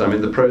practice, I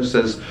mean, the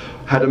process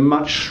had a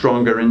much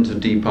stronger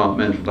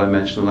interdepartmental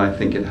dimension than I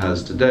think it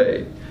has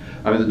today.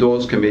 I mean, the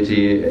Dawes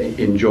Committee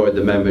enjoyed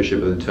the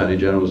membership of the Attorney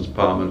General's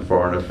Department,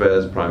 Foreign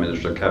Affairs, Prime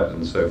Minister, Cabinet,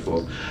 and so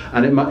forth.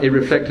 And it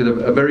reflected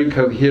a very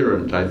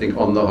coherent, I think,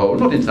 on the whole,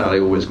 not entirely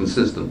always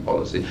consistent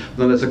policy, but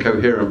nonetheless a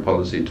coherent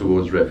policy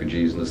towards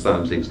refugees and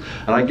asylum seekers.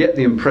 And I get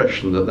the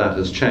impression that that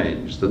has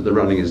changed, that the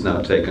running is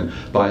now taken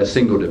by a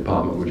single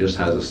department which just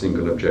has a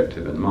single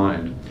objective in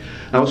mind.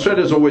 Now,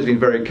 Australia has always been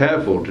very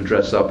careful to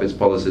dress up its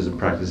policies and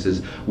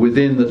practices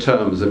within the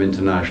terms of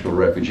international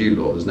refugee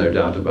law. There's no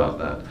doubt about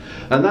that.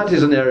 And that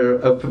is an area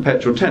of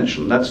perpetual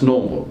tension. That's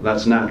normal.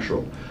 That's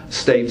natural.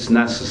 States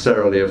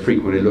necessarily are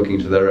frequently looking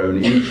to their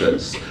own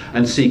interests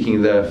and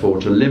seeking, therefore,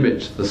 to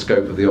limit the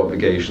scope of the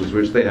obligations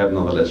which they have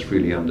nonetheless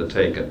freely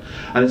undertaken.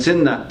 And it's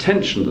in that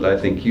tension that I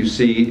think you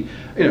see,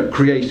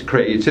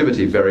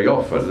 creativity very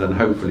often, and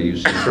hopefully you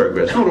see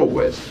progress. Not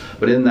always,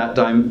 but in that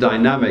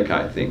dynamic,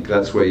 I think,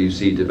 that's where you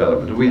see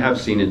development. And we have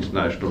seen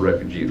international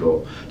refugee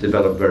law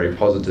develop very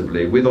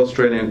positively, with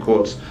Australian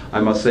courts, I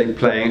must say,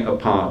 playing a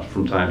part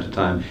from time to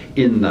time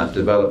in that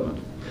development.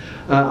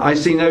 I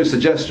see no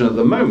suggestion at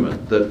the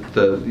moment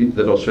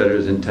that Australia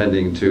is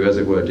intending to, as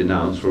it were,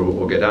 denounce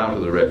or get out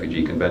of the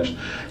Refugee Convention.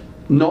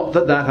 Not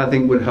that I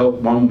think would help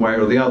one way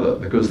or the other,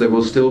 because there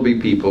will still be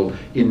people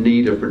in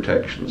need of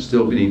protection,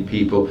 still be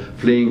people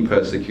fleeing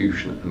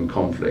persecution and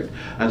conflict,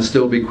 and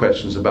still be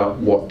questions about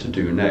what to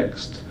do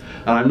next.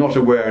 And I'm not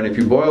aware, and if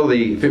you boil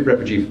the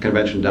Refugee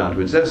Convention down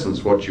to its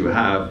essence, what you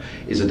have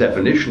is a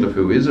definition of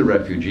who is a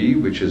refugee,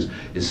 which is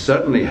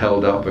certainly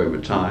held up over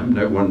time.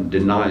 No one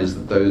denies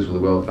that those with a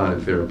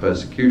well-founded fear of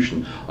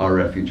persecution are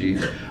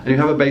refugees. And you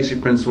have a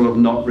basic principle of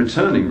not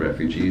returning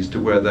refugees to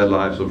where their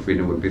lives or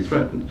freedom would be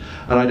threatened.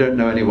 And I don't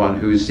know anyone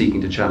who is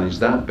seeking to challenge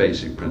that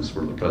basic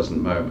principle at the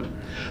present moment.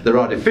 There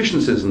are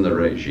deficiencies in the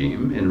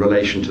regime in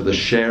relation to the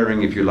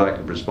sharing, if you like,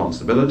 of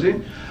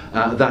responsibility.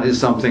 That is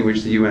something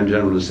which the UN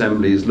General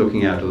Assembly is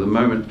looking at the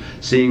moment,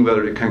 seeing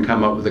whether it can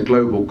come up with a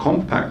global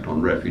compact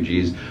on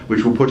refugees,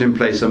 which will put in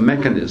place a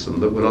mechanism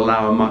that will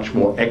allow a much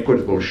more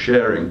equitable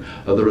sharing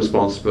of the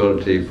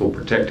responsibility for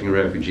protecting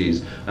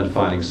refugees and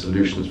finding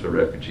solutions for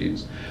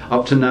refugees.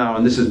 Up to now,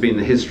 and this has been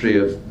the history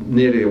of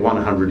nearly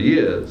 100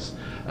 years,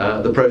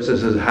 the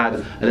process has had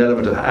an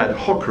element of ad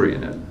hocery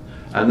in it.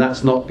 And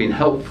that's not been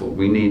helpful.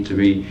 We need to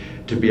be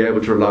able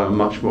to rely on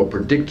much more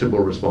predictable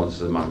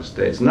responses among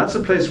states. And that's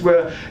a place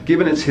where,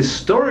 given its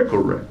historical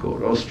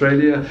record,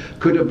 Australia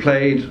could have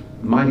played,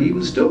 might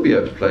even still be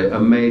able to play, a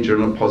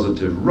major and a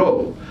positive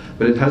role.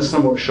 But it has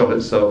somewhat shot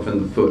itself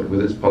in the foot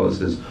with its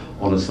policies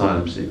on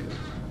asylum seekers.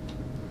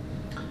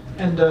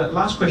 And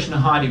last question to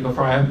Heidi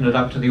before I open it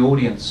up to the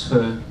audience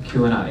for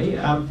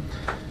Q&A.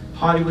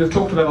 Heidi, we've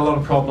talked about a lot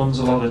of problems,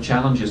 a lot of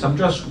challenges. I'm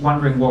just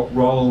wondering what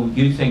role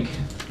you think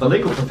the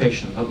legal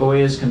profession, the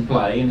lawyers, can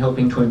play in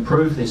helping to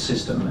improve this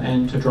system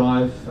and to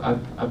drive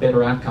a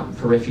better outcome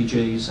for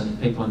refugees and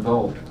people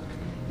involved.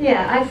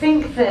 Yeah, I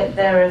think that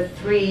there are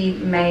three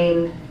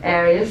main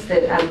areas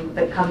that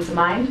come to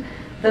mind.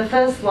 The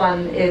first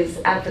one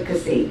is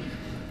advocacy,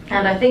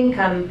 and I think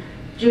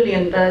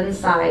Julian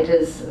Burnside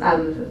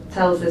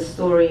tells this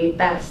story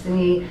best, and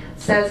he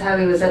says how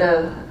he was at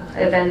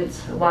an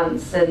event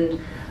once and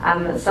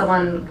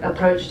someone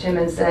approached him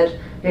and said,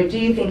 do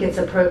you think it's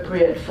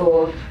appropriate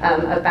for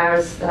a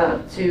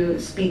barrister to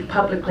speak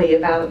publicly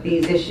about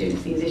these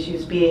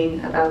issues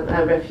being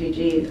about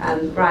refugee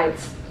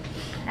rights?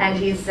 And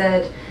he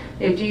said,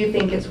 do you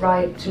think it's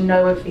right to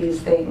know of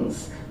these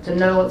things, to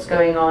know what's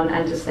going on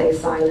and to stay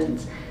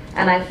silent?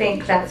 And I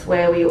think that's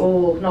where we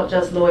all, not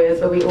just lawyers,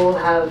 but we all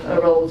have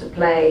a role to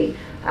play.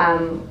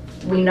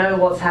 We know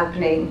what's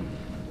happening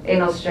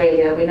in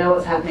Australia, we know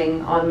what's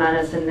happening on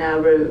Manus and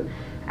Nauru,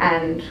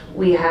 and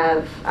we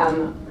have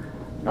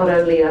not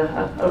only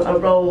a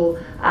role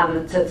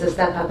to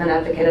step up and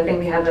advocate, I think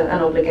we have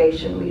an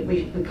obligation.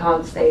 We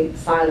can't stay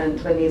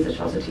silent when these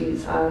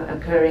atrocities are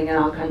occurring in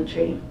our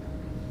country.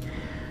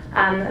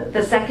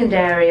 The second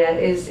area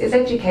is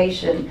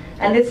education,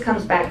 and this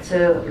comes back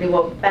to really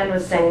what Ben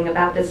was saying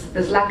about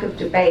this lack of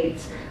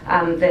debate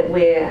that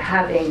we're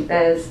having.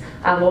 There's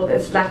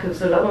this lack of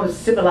sort of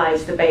almost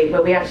civilized debate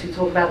where we actually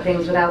talk about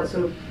things without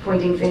sort of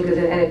pointing fingers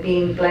and it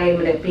being blame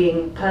and it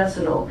being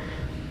personal,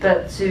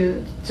 but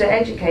to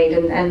educate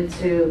and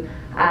to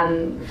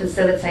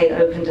facilitate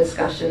open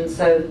discussion.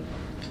 So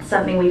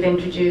something we've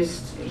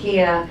introduced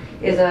here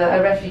is a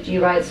refugee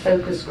rights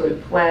focus group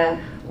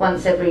where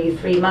once every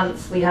 3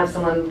 months we have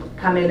someone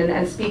come in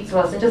and speak to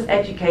us and just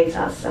educate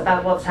us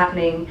about what's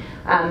happening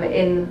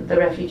in the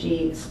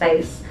refugee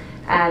space,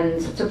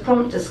 and to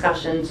prompt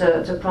discussion,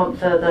 to prompt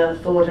further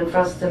thought, and for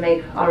us to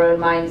make our own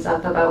minds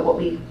up about what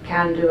we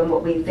can do and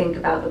what we think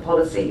about the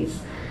policies.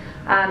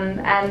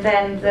 And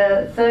then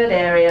the third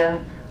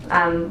area,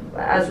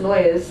 as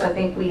lawyers, I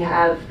think we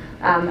have,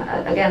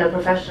 again, a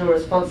professional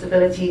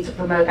responsibility to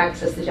promote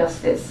access to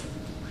justice.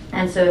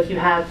 And so if you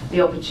have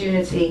the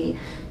opportunity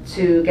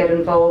to get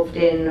involved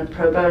in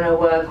pro bono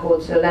work or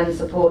to lend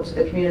support to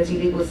the community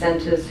legal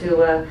centres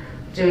who are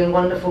doing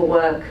wonderful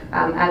work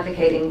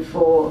advocating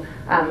for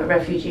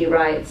refugee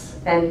rights,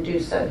 then do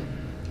so.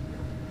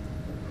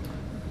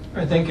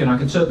 Right, thank you, and I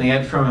can certainly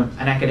add from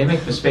an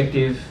academic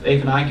perspective,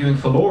 even arguing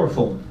for law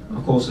reform,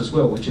 of course, as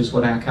well, which is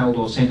what our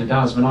Kaldor Centre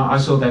does. I mean, I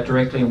saw that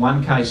directly in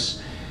one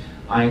case.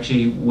 I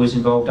actually was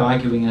involved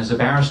arguing as a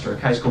barrister, a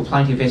case called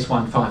Plaintiff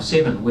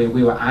S157, where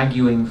we were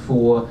arguing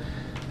for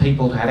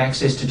people to have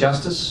access to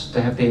justice,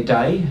 to have their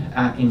day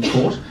in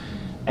court.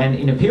 And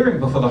in appearing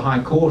before the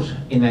High Court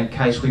in that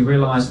case, we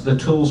realised that the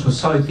tools were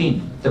so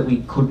thin that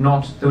we could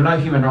not, there were no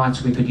human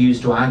rights we could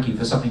use to argue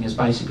for something as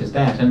basic as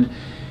that. And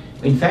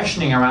in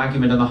fashioning our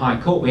argument in the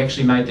High Court, we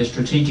actually made the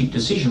strategic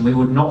decision we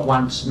would not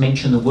once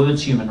mention the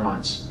words human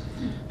rights,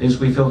 because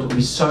we felt it would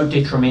be so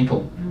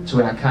detrimental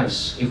to our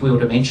case if we were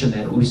to mention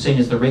that. It would be seen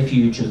as the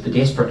refuge of the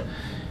desperate.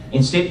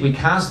 Instead, we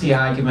cast the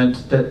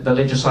argument that the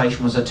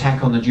legislation was an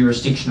attack on the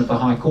jurisdiction of the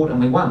High Court, and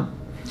we won.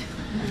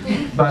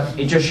 But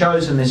it just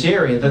shows in this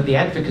area that the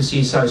advocacy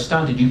is so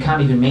stunted, you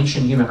can't even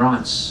mention human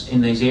rights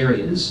in these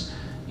areas.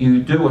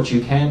 You do what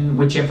you can,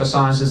 which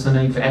emphasises the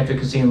need for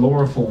advocacy and law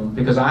reform,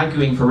 because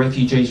arguing for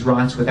refugees'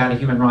 rights without a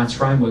human rights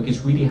framework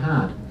is really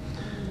hard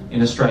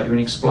in Australia, and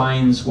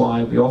explains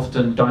why we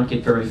often don't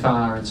get very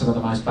far in some of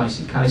the most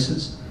basic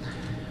cases.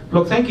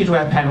 Look, thank you to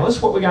our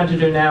panellists. What we're going to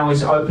do now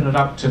is open it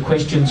up to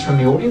questions from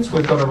the audience.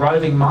 We've got a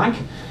roving mic.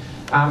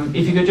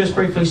 If you could just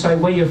briefly say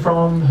where you're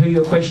from, who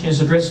your question is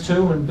addressed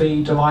to, and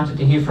be delighted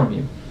to hear from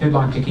you. Who'd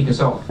like to kick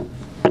us off?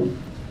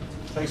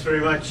 Thanks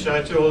very much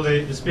to all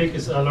the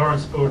speakers.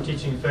 Lawrence Poor,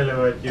 Teaching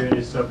Fellow at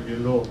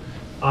UNSW Law.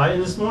 In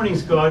this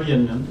morning's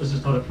Guardian, and this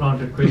is not a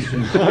planted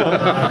question,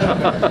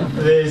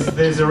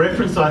 there's a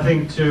reference, I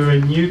think, to a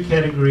new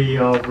category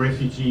of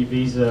refugee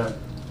visa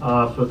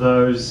for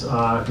those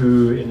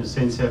who, in a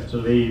sense, have to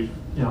leave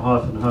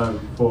hearth and home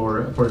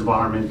for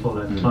environmental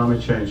and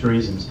climate change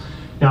reasons.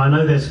 Now, I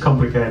know that's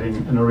complicating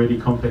an already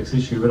complex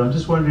issue, but I'm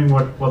just wondering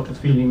what the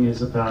feeling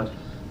is about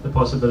the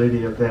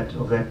possibility of that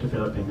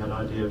developing, that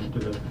idea of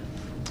developing.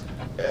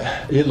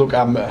 Yeah, look,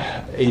 I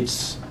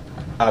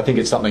think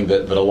it's something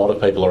that a lot of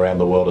people around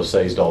the world are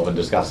seized of and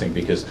discussing,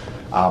 because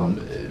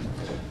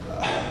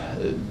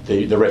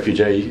the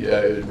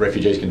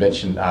Refugees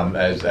Convention,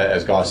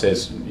 as Guy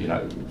says,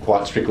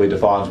 quite strictly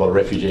defines what a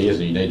refugee is,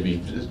 and you need to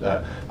be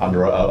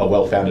under a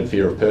well-founded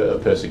fear of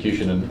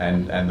persecution,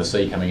 and the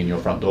sea coming in your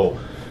front door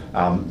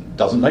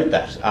doesn't meet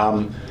that.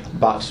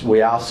 But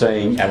we are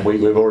seeing, and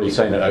we've already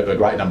seen a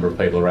great number of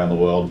people around the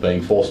world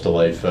being forced to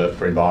leave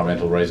for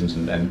environmental reasons,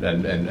 and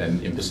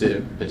in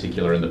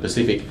particular in the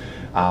Pacific,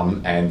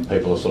 and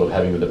people are sort of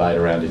having the debate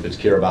around if it's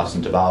Kiribati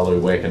and Tuvalu,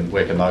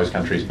 where can those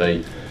countries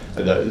be,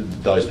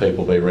 those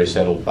people be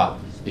resettled. But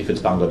if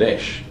it's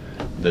Bangladesh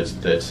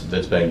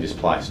that's being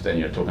displaced, and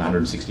you're talking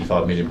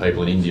 165 million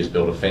people, and India's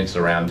built a fence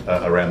around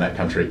that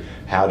country,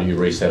 how do you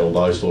resettle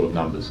those sort of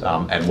numbers,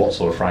 and what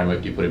sort of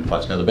framework do you put in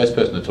place? Now, the best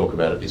person to talk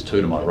about it is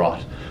to my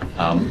right.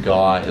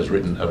 Guy has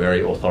written a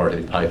very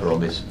authoritative paper on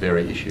this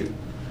very issue.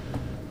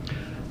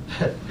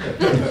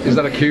 Is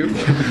that a cue?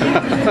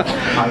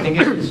 I think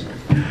it is.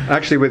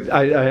 Actually,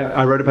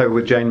 I wrote a paper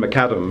with Jane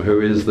McAdam,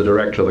 who is the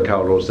director of the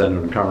Caldor Centre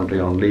and currently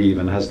on leave,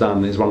 and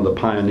is one of the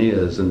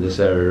pioneers in this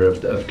area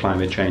of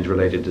climate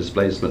change-related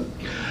displacement.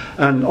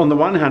 And on the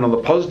one hand, on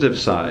the positive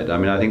side,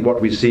 I think what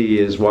we see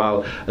is,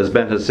 while, as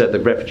Ben has said, the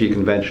Refugee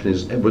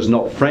Convention was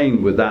not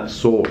framed with that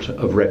sort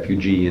of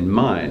refugee in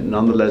mind,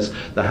 nonetheless,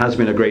 there has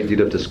been a great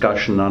deal of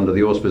discussion under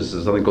the auspices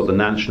of something called the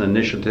Nansen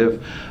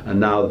Initiative, and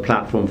now the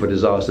Platform for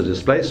Disaster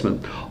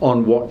Displacement,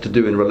 on what to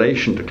do in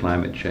relation to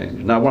climate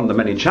change. Now, one of the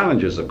many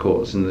challenges, of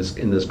course, in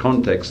this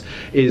context,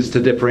 is to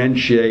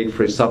differentiate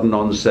for sudden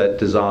onset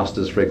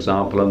disasters, for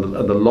example, and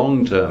the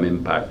long-term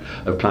impact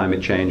of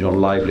climate change on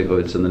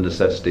livelihoods and the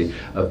necessity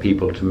of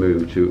people to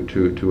move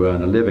to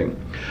earn a living.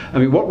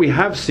 What we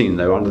have seen,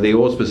 though, under the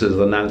auspices of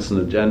the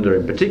Nansen Agenda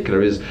in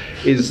particular,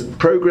 is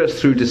progress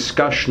through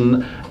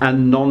discussion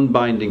and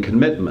non-binding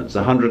commitments.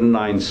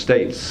 109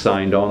 states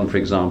signed on, for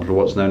example, to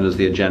what's known as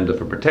the Agenda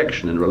for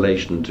Protection in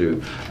relation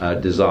to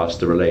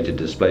disaster-related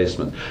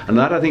displacement. And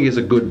that, I think, is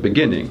a good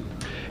beginning.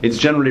 It's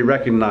generally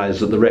recognised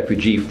that the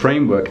refugee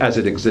framework as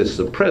it exists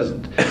at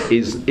present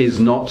is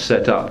not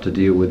set up to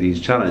deal with these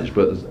challenges,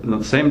 but at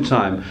the same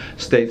time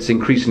states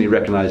increasingly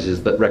recognise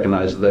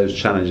that those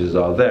challenges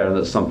are there and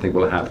that something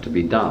will have to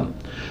be done.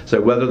 So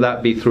whether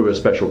that be through a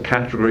special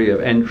category of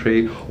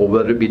entry, or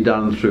whether it be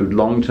done through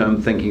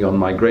long-term thinking on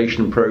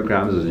migration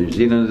programmes, as New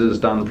Zealand has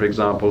done, for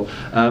example,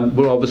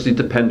 will obviously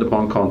depend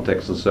upon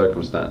context and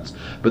circumstance.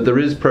 But there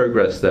is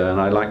progress there, and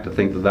I like to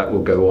think that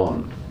will go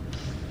on.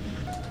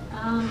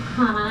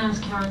 Hi, my name is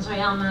Karen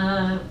Zoe. I'm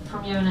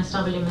from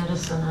UNSW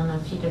Medicine and a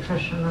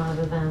paediatrician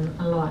rather than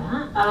a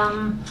lawyer.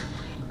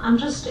 I'm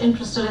just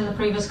interested in the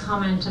previous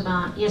comment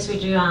about, yes, we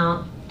do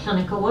our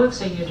clinical work,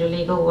 so you do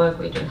legal work,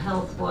 we do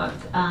health work,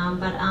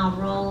 but our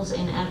roles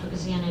in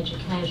advocacy and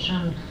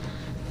education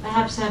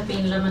perhaps have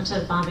been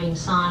limited by being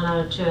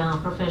siloed to our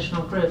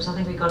professional groups. I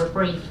think we got a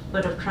brief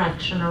bit of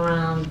traction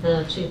around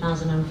the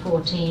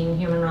 2014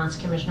 Human Rights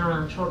Commission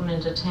around children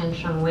in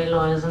detention, where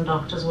lawyers and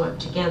doctors work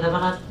together,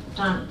 but I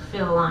don't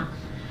feel like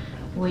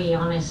we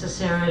are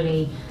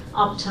necessarily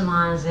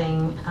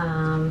optimising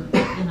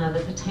the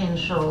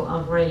potential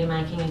of really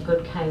making a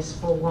good case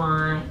for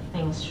why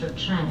things should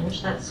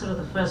change. That's sort of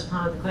the first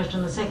part of the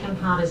question. The second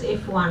part is,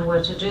 if one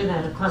were to do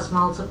that across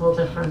multiple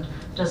different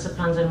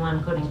disciplines, and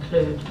one could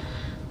include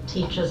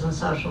teachers and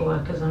social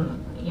workers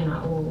and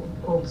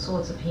all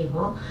sorts of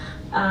people,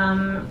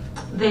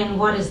 then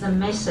what is the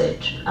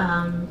message?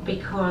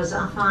 Because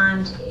I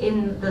find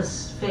in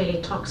this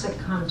fairly toxic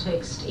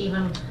context,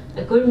 even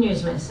a good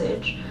news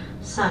message,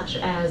 such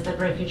as that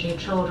refugee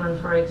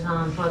children, for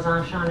example, as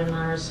I've shown in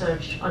my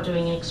research, are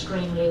doing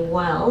extremely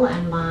well,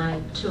 and by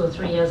 2 or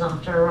 3 years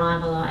after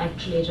arrival are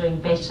actually doing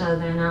better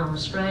than our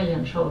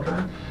Australian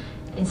children,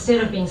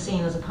 instead of being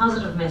seen as a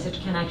positive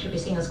message, can actually be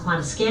seen as quite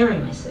a scary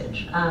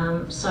message.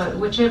 So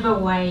whichever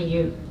way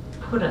you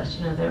put it,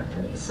 they're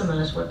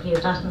similar to what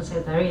Peter Dutton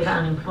said, they're either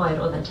unemployed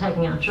or they're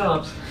taking our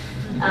jobs.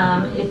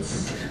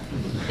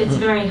 It's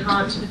very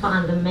hard to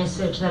find the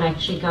message that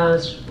actually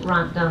goes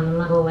right down the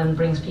middle and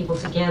brings people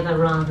together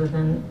rather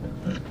than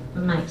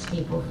makes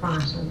people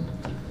frightened.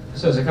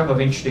 So there's a couple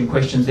of interesting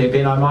questions there,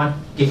 Ben. I might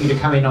get you to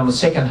come in on the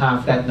second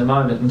half of that in a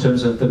moment in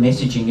terms of the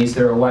messaging. Is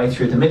there a way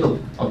through the middle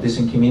of this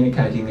and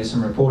communicating this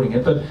and reporting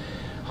it? But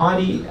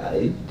Heidi,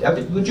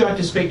 would you like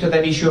to speak to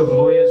that issue of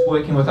lawyers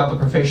working with other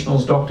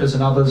professionals, doctors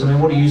and others?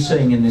 What are you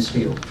seeing in this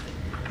field?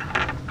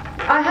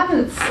 I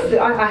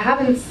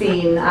haven't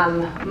seen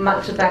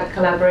much of that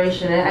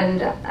collaboration,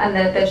 and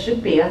there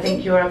should be. I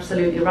think you're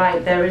absolutely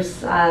right. There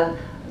is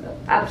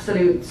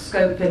absolute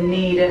scope and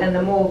need, and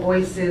the more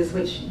voices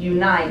which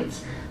unite,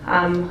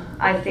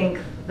 I think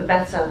the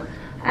better.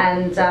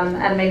 And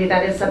maybe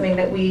that is something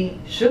that we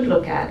should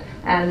look at,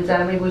 and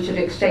maybe we should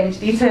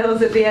exchange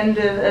details at the end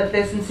of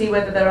this and see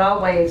whether there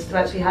are ways to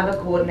actually have a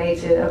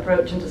coordinated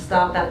approach and to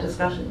start that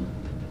discussion.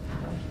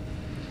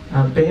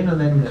 Ben,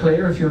 and then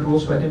Claire, if you would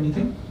also add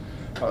anything.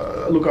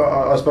 Look,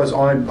 I suppose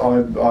I'm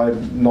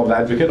not an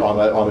advocate.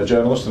 I'm a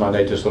journalist, and I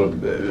need to sort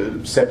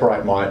of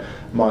separate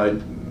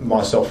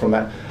myself from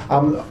that.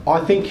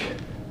 I think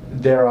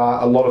there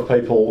are a lot of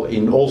people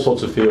in all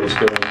sorts of fields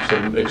doing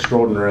some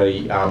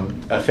extraordinarily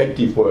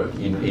effective work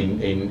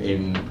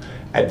in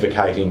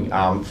advocating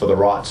for the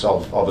rights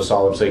of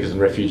asylum seekers and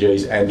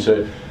refugees,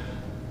 and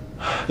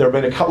there have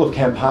been a couple of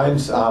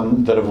campaigns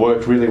that have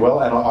worked really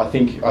well, and I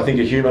think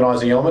a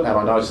humanising element, and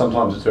I know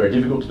sometimes it's very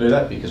difficult to do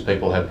that because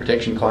people have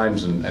protection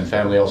claims and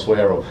family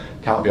elsewhere or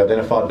can't be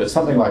identified, but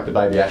something like the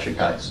Baby Asher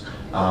case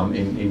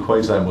in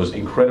Queensland was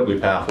incredibly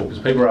powerful because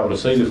people were able to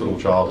see this little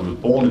child who was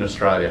born in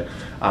Australia,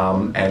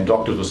 and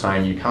doctors were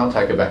saying you can't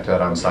take her back to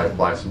that unsafe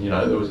place, and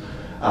there was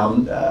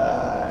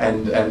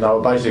and they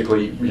were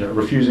basically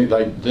refusing.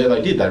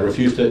 They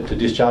refused to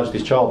discharge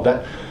this child.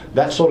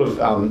 That sort of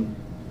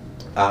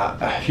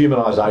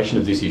humanisation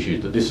of this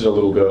issue, that this is a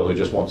little girl who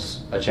just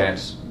wants a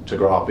chance to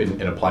grow up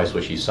in a place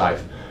where she's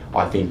safe,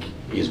 I think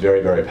is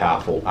very, very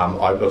powerful.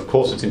 Of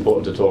course it's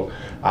important to talk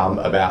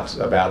about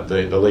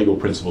the legal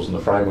principles and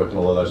the framework and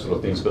all of those sort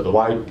of things, but the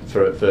way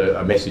for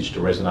a message to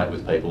resonate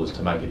with people is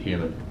to make it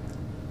human.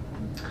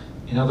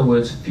 In other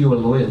words, fewer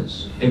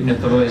lawyers, even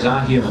if the lawyers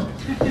are human.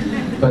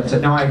 But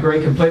no, I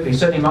agree completely.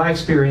 Certainly in my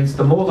experience,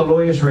 the more the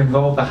lawyers are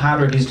involved, the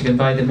harder it is to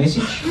convey the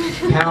message.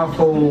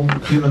 Powerful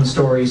human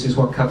stories is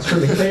what cuts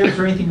through. Claire, is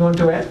there anything you want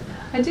to add?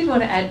 I did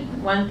want to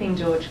add one thing,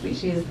 George,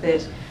 which is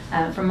that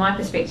from my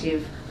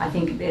perspective, I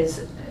think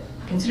there's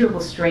considerable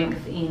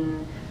strength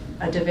in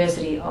a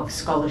diversity of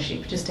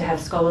scholarship. Just to have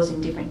scholars in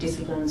different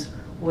disciplines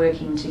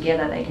working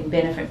together, they can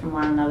benefit from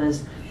one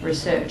another's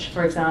research.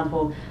 For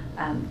example,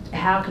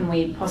 how can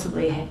we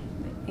possibly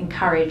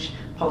encourage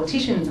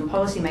politicians and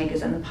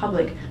policymakers and the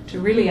public to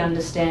really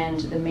understand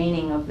the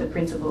meaning of the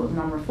principle of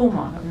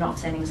non-refoulement, of not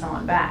sending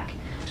someone back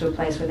to a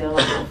place where their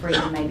life or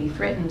freedom may be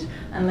threatened,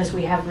 unless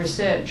we have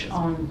research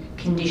on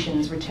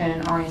conditions,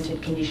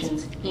 return-oriented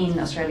conditions in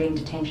Australian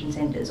detention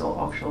centres or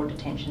offshore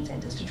detention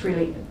centres to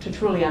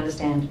truly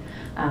understand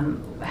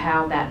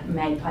how that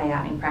may play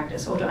out in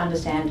practice, or to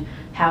understand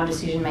how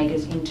decision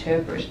makers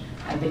interpret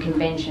the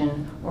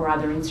convention or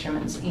other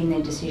instruments in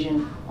their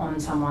decision on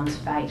someone's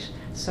fate.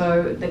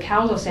 So the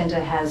Caldor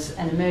Centre has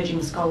an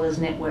emerging scholars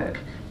network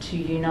to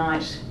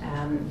unite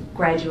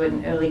graduate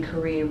and early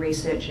career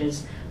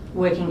researchers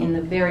working in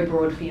the very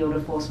broad field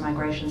of forced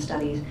migration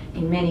studies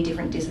in many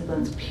different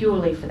disciplines,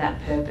 purely for that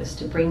purpose,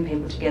 to bring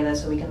people together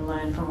so we can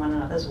learn from one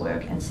another's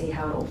work and see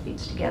how it all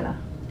fits together.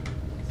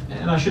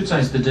 And I should say,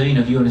 as the Dean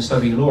of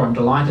UNSW Law, I'm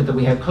delighted that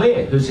we have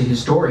Claire, who's a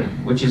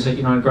historian, which is a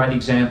great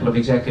example of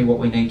exactly what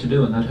we need to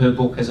do, and that her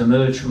book has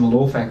emerged from the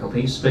law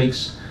faculty,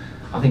 speaks,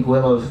 I think,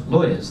 well of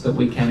lawyers, that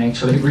we can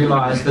actually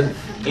realise that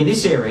in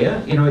this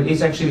area, it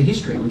is actually the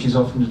history which is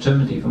often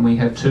determinative, and we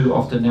have too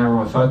often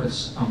narrower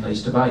focus on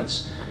these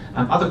debates.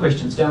 Other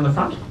questions down the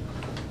front?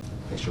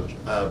 Thanks, George.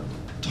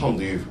 Tom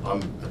Liu,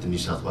 I'm at the New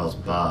South Wales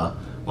Bar.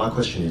 My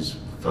question is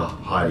for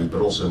Heidi,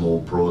 but also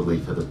more broadly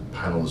for the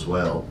panel as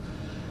well.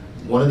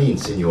 One of the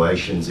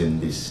insinuations in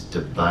this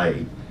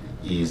debate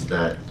is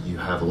that you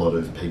have a lot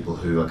of people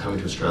who are coming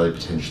to Australia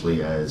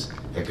potentially as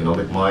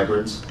economic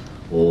migrants,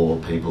 or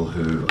people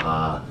who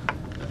are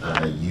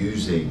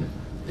using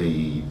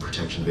the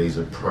protection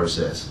visa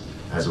process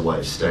as a way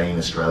of staying in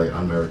Australia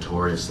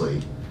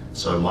unmeritoriously.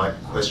 So my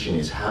question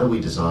is, how do we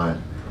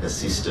design a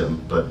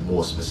system, but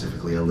more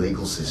specifically a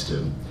legal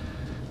system,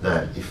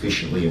 that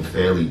efficiently and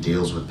fairly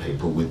deals with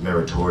people with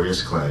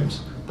meritorious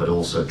claims, but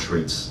also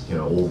treats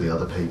all the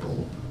other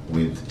people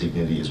with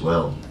dignity as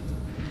well?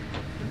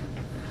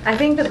 I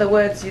think that the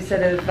words you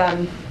said of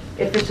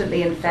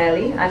efficiently and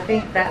fairly, I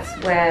think that's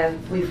where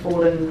we've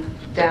fallen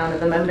down at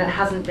the moment. It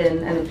hasn't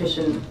been an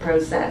efficient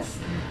process.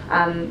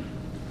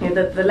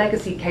 The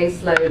legacy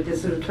caseload,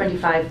 there's sort of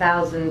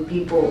 25,000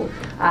 people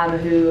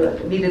who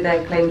needed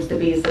their claims to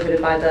be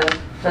submitted by the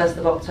 1st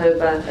of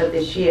October of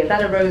this year.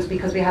 That arose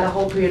because we had a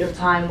whole period of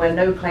time where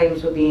no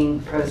claims were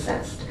being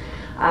processed.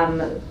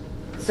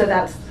 So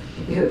that's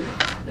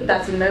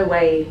in no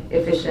way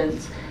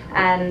efficient.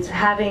 And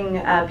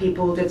having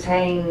people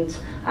detained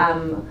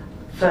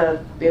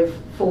for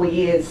 4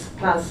 years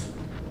plus,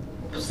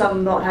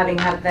 some not having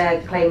had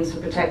their claims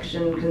for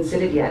protection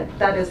considered yet,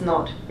 that is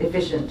not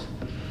efficient.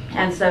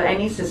 And so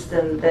any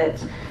system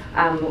that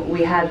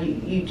we have,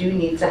 you do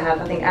need to have,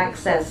 I think,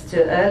 access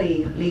to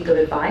early legal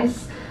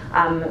advice,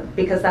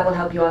 because that will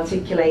help you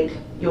articulate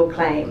your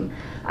claim.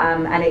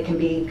 And it can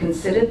be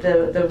considered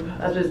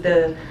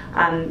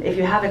if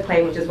you have a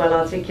claim which is well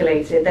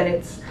articulated, then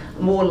it's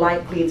more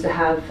likely to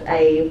have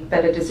a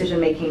better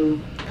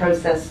decision-making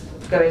process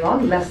going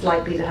on, less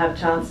likely to have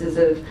chances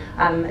of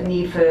a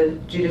need for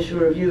judicial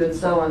review and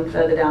so on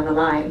further down the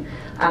line.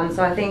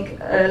 So I think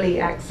early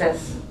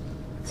access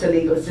to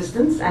legal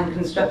assistance and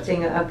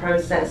constructing a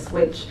process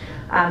which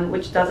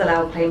does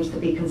allow claims to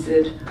be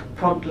considered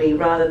promptly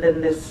rather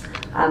than this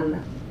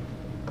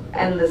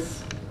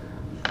endless,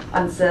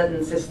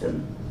 uncertain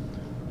system.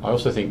 I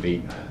also think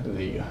the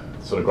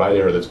sort of great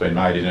error that's been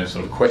made in a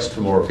sort of quest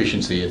for more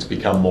efficiency, it's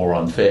become more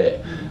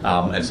unfair,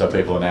 and so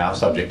people are now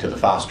subject to the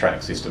fast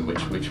track system,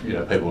 which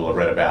people will have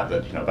read about,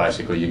 that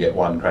basically you get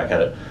one crack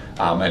at it,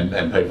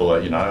 and people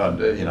are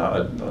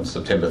on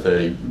September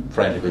 30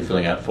 frantically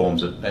filling out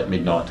forms at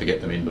midnight to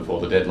get them in before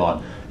the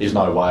deadline. Is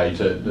no way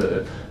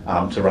to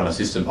run a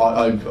system.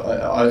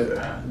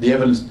 The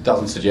evidence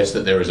doesn't suggest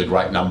that there is a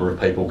great number of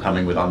people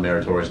coming with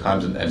unmeritorious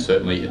claims, and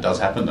certainly it does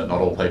happen that not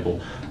all people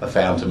are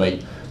found to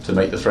meet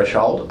the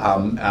threshold.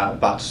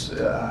 But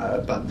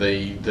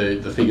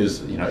the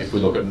figures, if we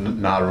look at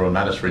Nauru and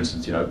Manus, for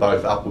instance,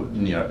 both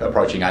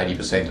approaching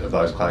 80% of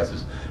those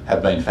cases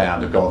have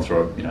gone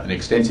through an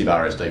extensive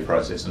RSD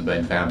process and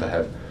been found to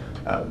have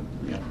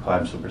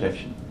claims for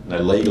protection. They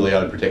legally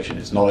owed protection.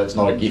 It's not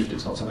a gift.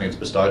 It's not something that's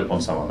bestowed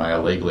upon someone. They are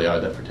legally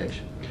owed that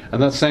protection.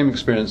 And that same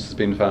experience has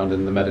been found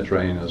in the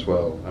Mediterranean as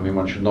well. I mean,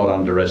 one should not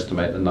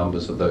underestimate the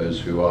numbers of those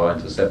who are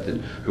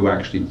intercepted, who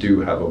actually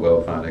do have a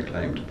well-founded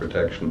claim to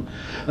protection.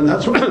 And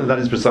that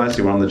is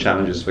precisely one of the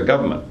challenges for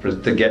government,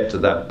 to get to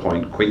that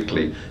point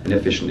quickly and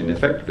efficiently and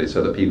effectively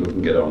so that people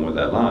can get on with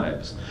their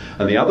lives.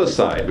 And the other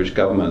side, which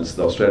the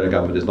Australian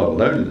government is not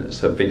alone in this,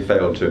 have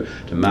failed to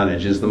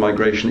manage, is the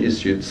migration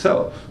issue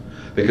itself.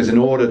 Because in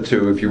order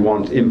to, if you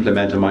want,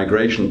 implement a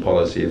migration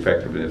policy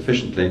effectively and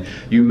efficiently,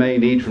 you may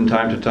need from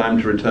time to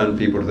time to return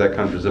people to their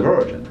countries of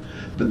origin.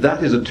 But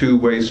that is a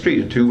two-way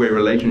street, a two-way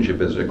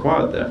relationship is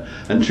required there.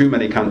 And too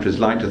many countries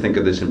like to think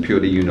of this in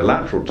purely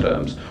unilateral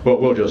terms. Well,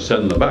 we'll just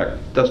send them back.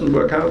 It doesn't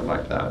work out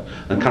like that.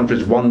 And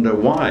countries wonder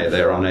why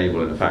they're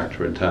unable, in fact,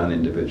 to return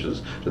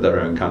individuals to their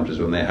own countries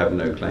when they have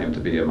no claim to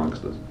be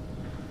amongst us.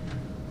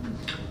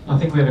 I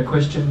think we had a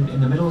question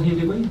in the middle here,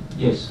 did we?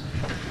 Yes.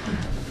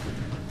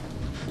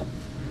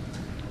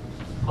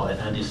 Hi,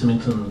 Andy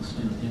Symington,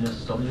 student in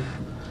SW.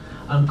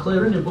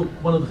 Claire, in your book,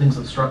 one of the things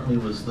that struck me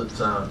was that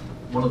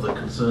one of the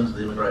concerns of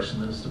the Immigration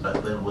Minister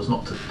back then was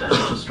not to damage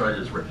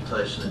Australia's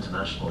reputation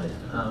internationally.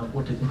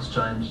 What do you think's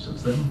changed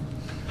since then?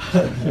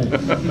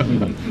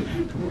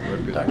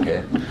 Don't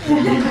care.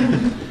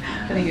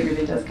 I think it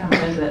really does come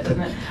down to that,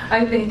 doesn't it?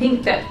 I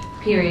think that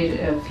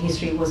period of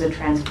history was a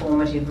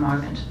transformative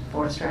moment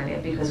for Australia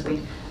because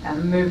we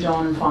moved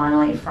on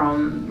finally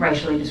from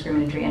racially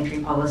discriminatory entry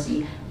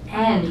policy,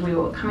 and we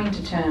were coming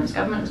to terms,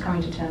 government was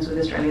coming to terms with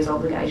Australia's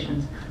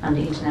obligations under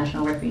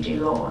international refugee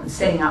law and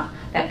setting up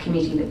that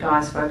committee that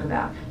Guy spoke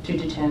about to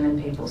determine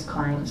people's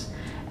claims.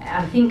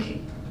 I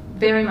think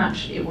very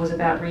much it was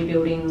about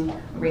rebuilding,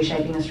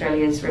 reshaping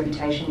Australia's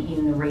reputation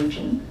in the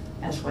region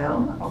as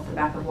well, off the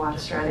back of White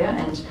Australia.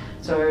 And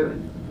so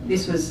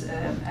this was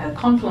a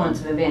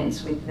confluence of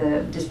events with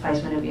the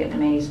displacement of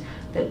Vietnamese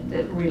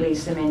that really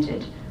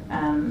cemented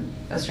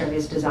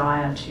Australia's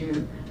desire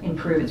to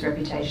improve its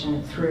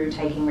reputation through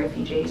taking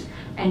refugees.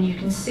 And you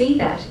can see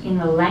that in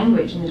the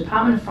language in the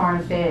Department of Foreign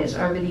Affairs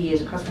over the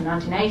years, across the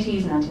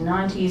 1980s,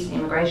 1990s,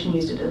 immigration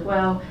used it as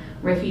well.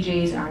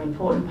 Refugees are an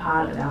important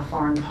part of our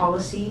foreign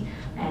policy,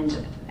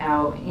 and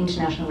our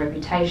international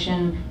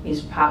reputation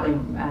is partly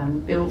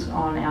built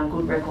on our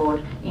good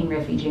record in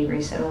refugee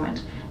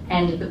resettlement.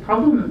 And the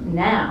problem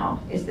now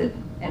is that,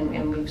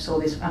 and we saw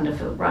this under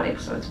Philip Ruddock,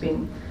 so it's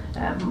been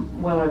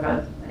well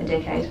over a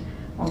decade,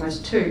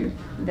 almost two,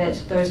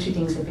 that those two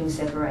things have been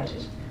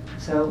separated.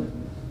 So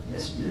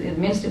the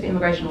Minister for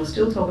Immigration will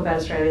still talk about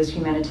Australia's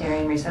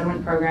humanitarian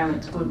resettlement program,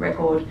 its good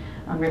record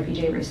on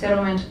refugee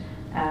resettlement,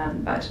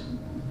 but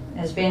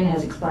as Ben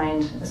has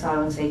explained,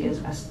 asylum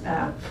seekers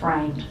are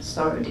framed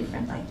so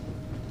differently.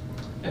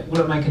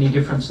 Will it make any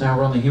difference now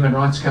we're on the Human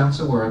Rights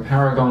Council? We're a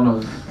paragon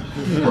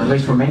of, or at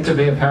least we're meant to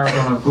be a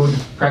paragon of good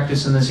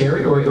practice in this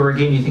area, or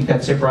again you think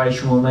that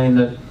separation will mean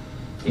that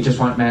it just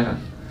won't matter?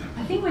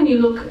 I think when you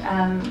look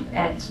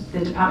at the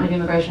Department of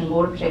Immigration and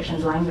Border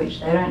Protection's language,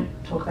 they don't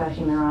talk about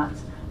human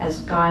rights. As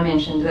Guy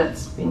mentioned,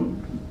 that's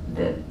been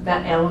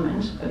that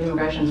element of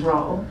immigration's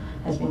role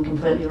has been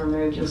completely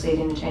removed. You'll see it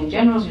in the Attorney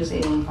Generals, you'll see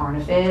it in Foreign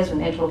Affairs when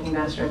they're talking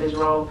about Australia's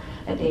role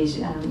at these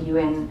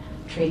UN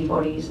treaty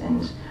bodies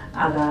and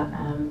other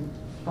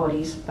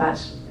bodies,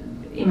 but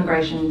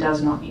immigration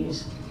does not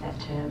use that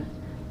term.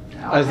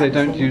 As they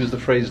don't use the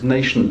phrase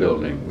nation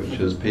building, which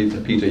as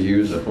Peter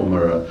Hughes, a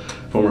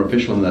former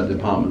official in that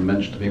department,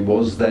 mentioned to me,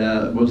 was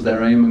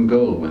their aim and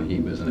goal when he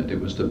was in it. It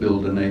was to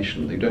build a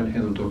nation. They don't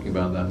hear them talking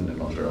about that any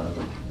longer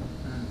either.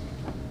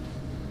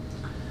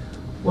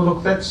 Well,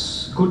 look,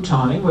 that's good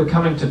timing. We're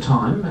coming to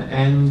time,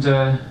 and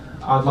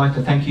I'd like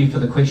to thank you for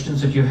the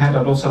questions that you had.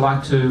 I'd also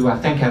like to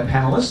thank our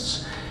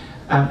panellists.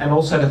 and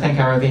also to thank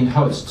our event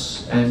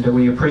hosts. And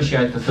we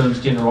appreciate the firm's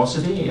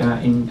generosity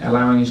in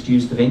allowing us to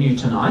use the venue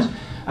tonight.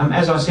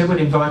 As I said, we'd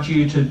invite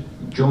you to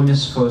join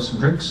us for some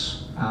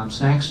drinks,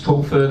 snacks,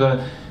 talk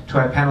further to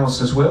our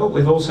panellists as well.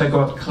 We've also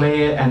got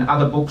Claire and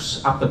other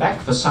books up the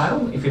back for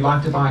sale. If you'd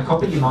like to buy a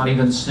copy, you might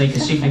even sneak a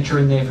signature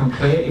in there from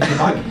Claire if you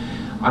like.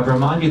 I'd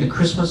remind you that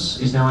Christmas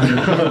is now only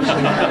 2 weeks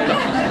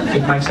away.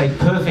 It makes a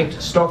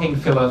perfect stocking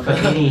filler for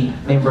any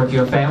member of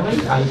your family.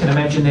 You can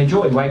imagine their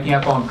joy waking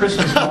up on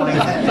Christmas morning,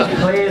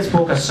 Claire's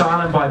book,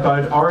 Asylum by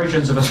Boat,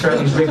 Origins of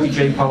Australia's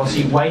Refugee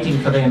Policy, waiting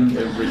for them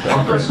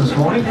on Christmas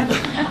morning.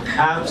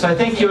 So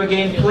thank you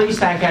again. Please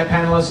thank our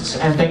panellists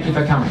and thank you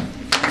for coming.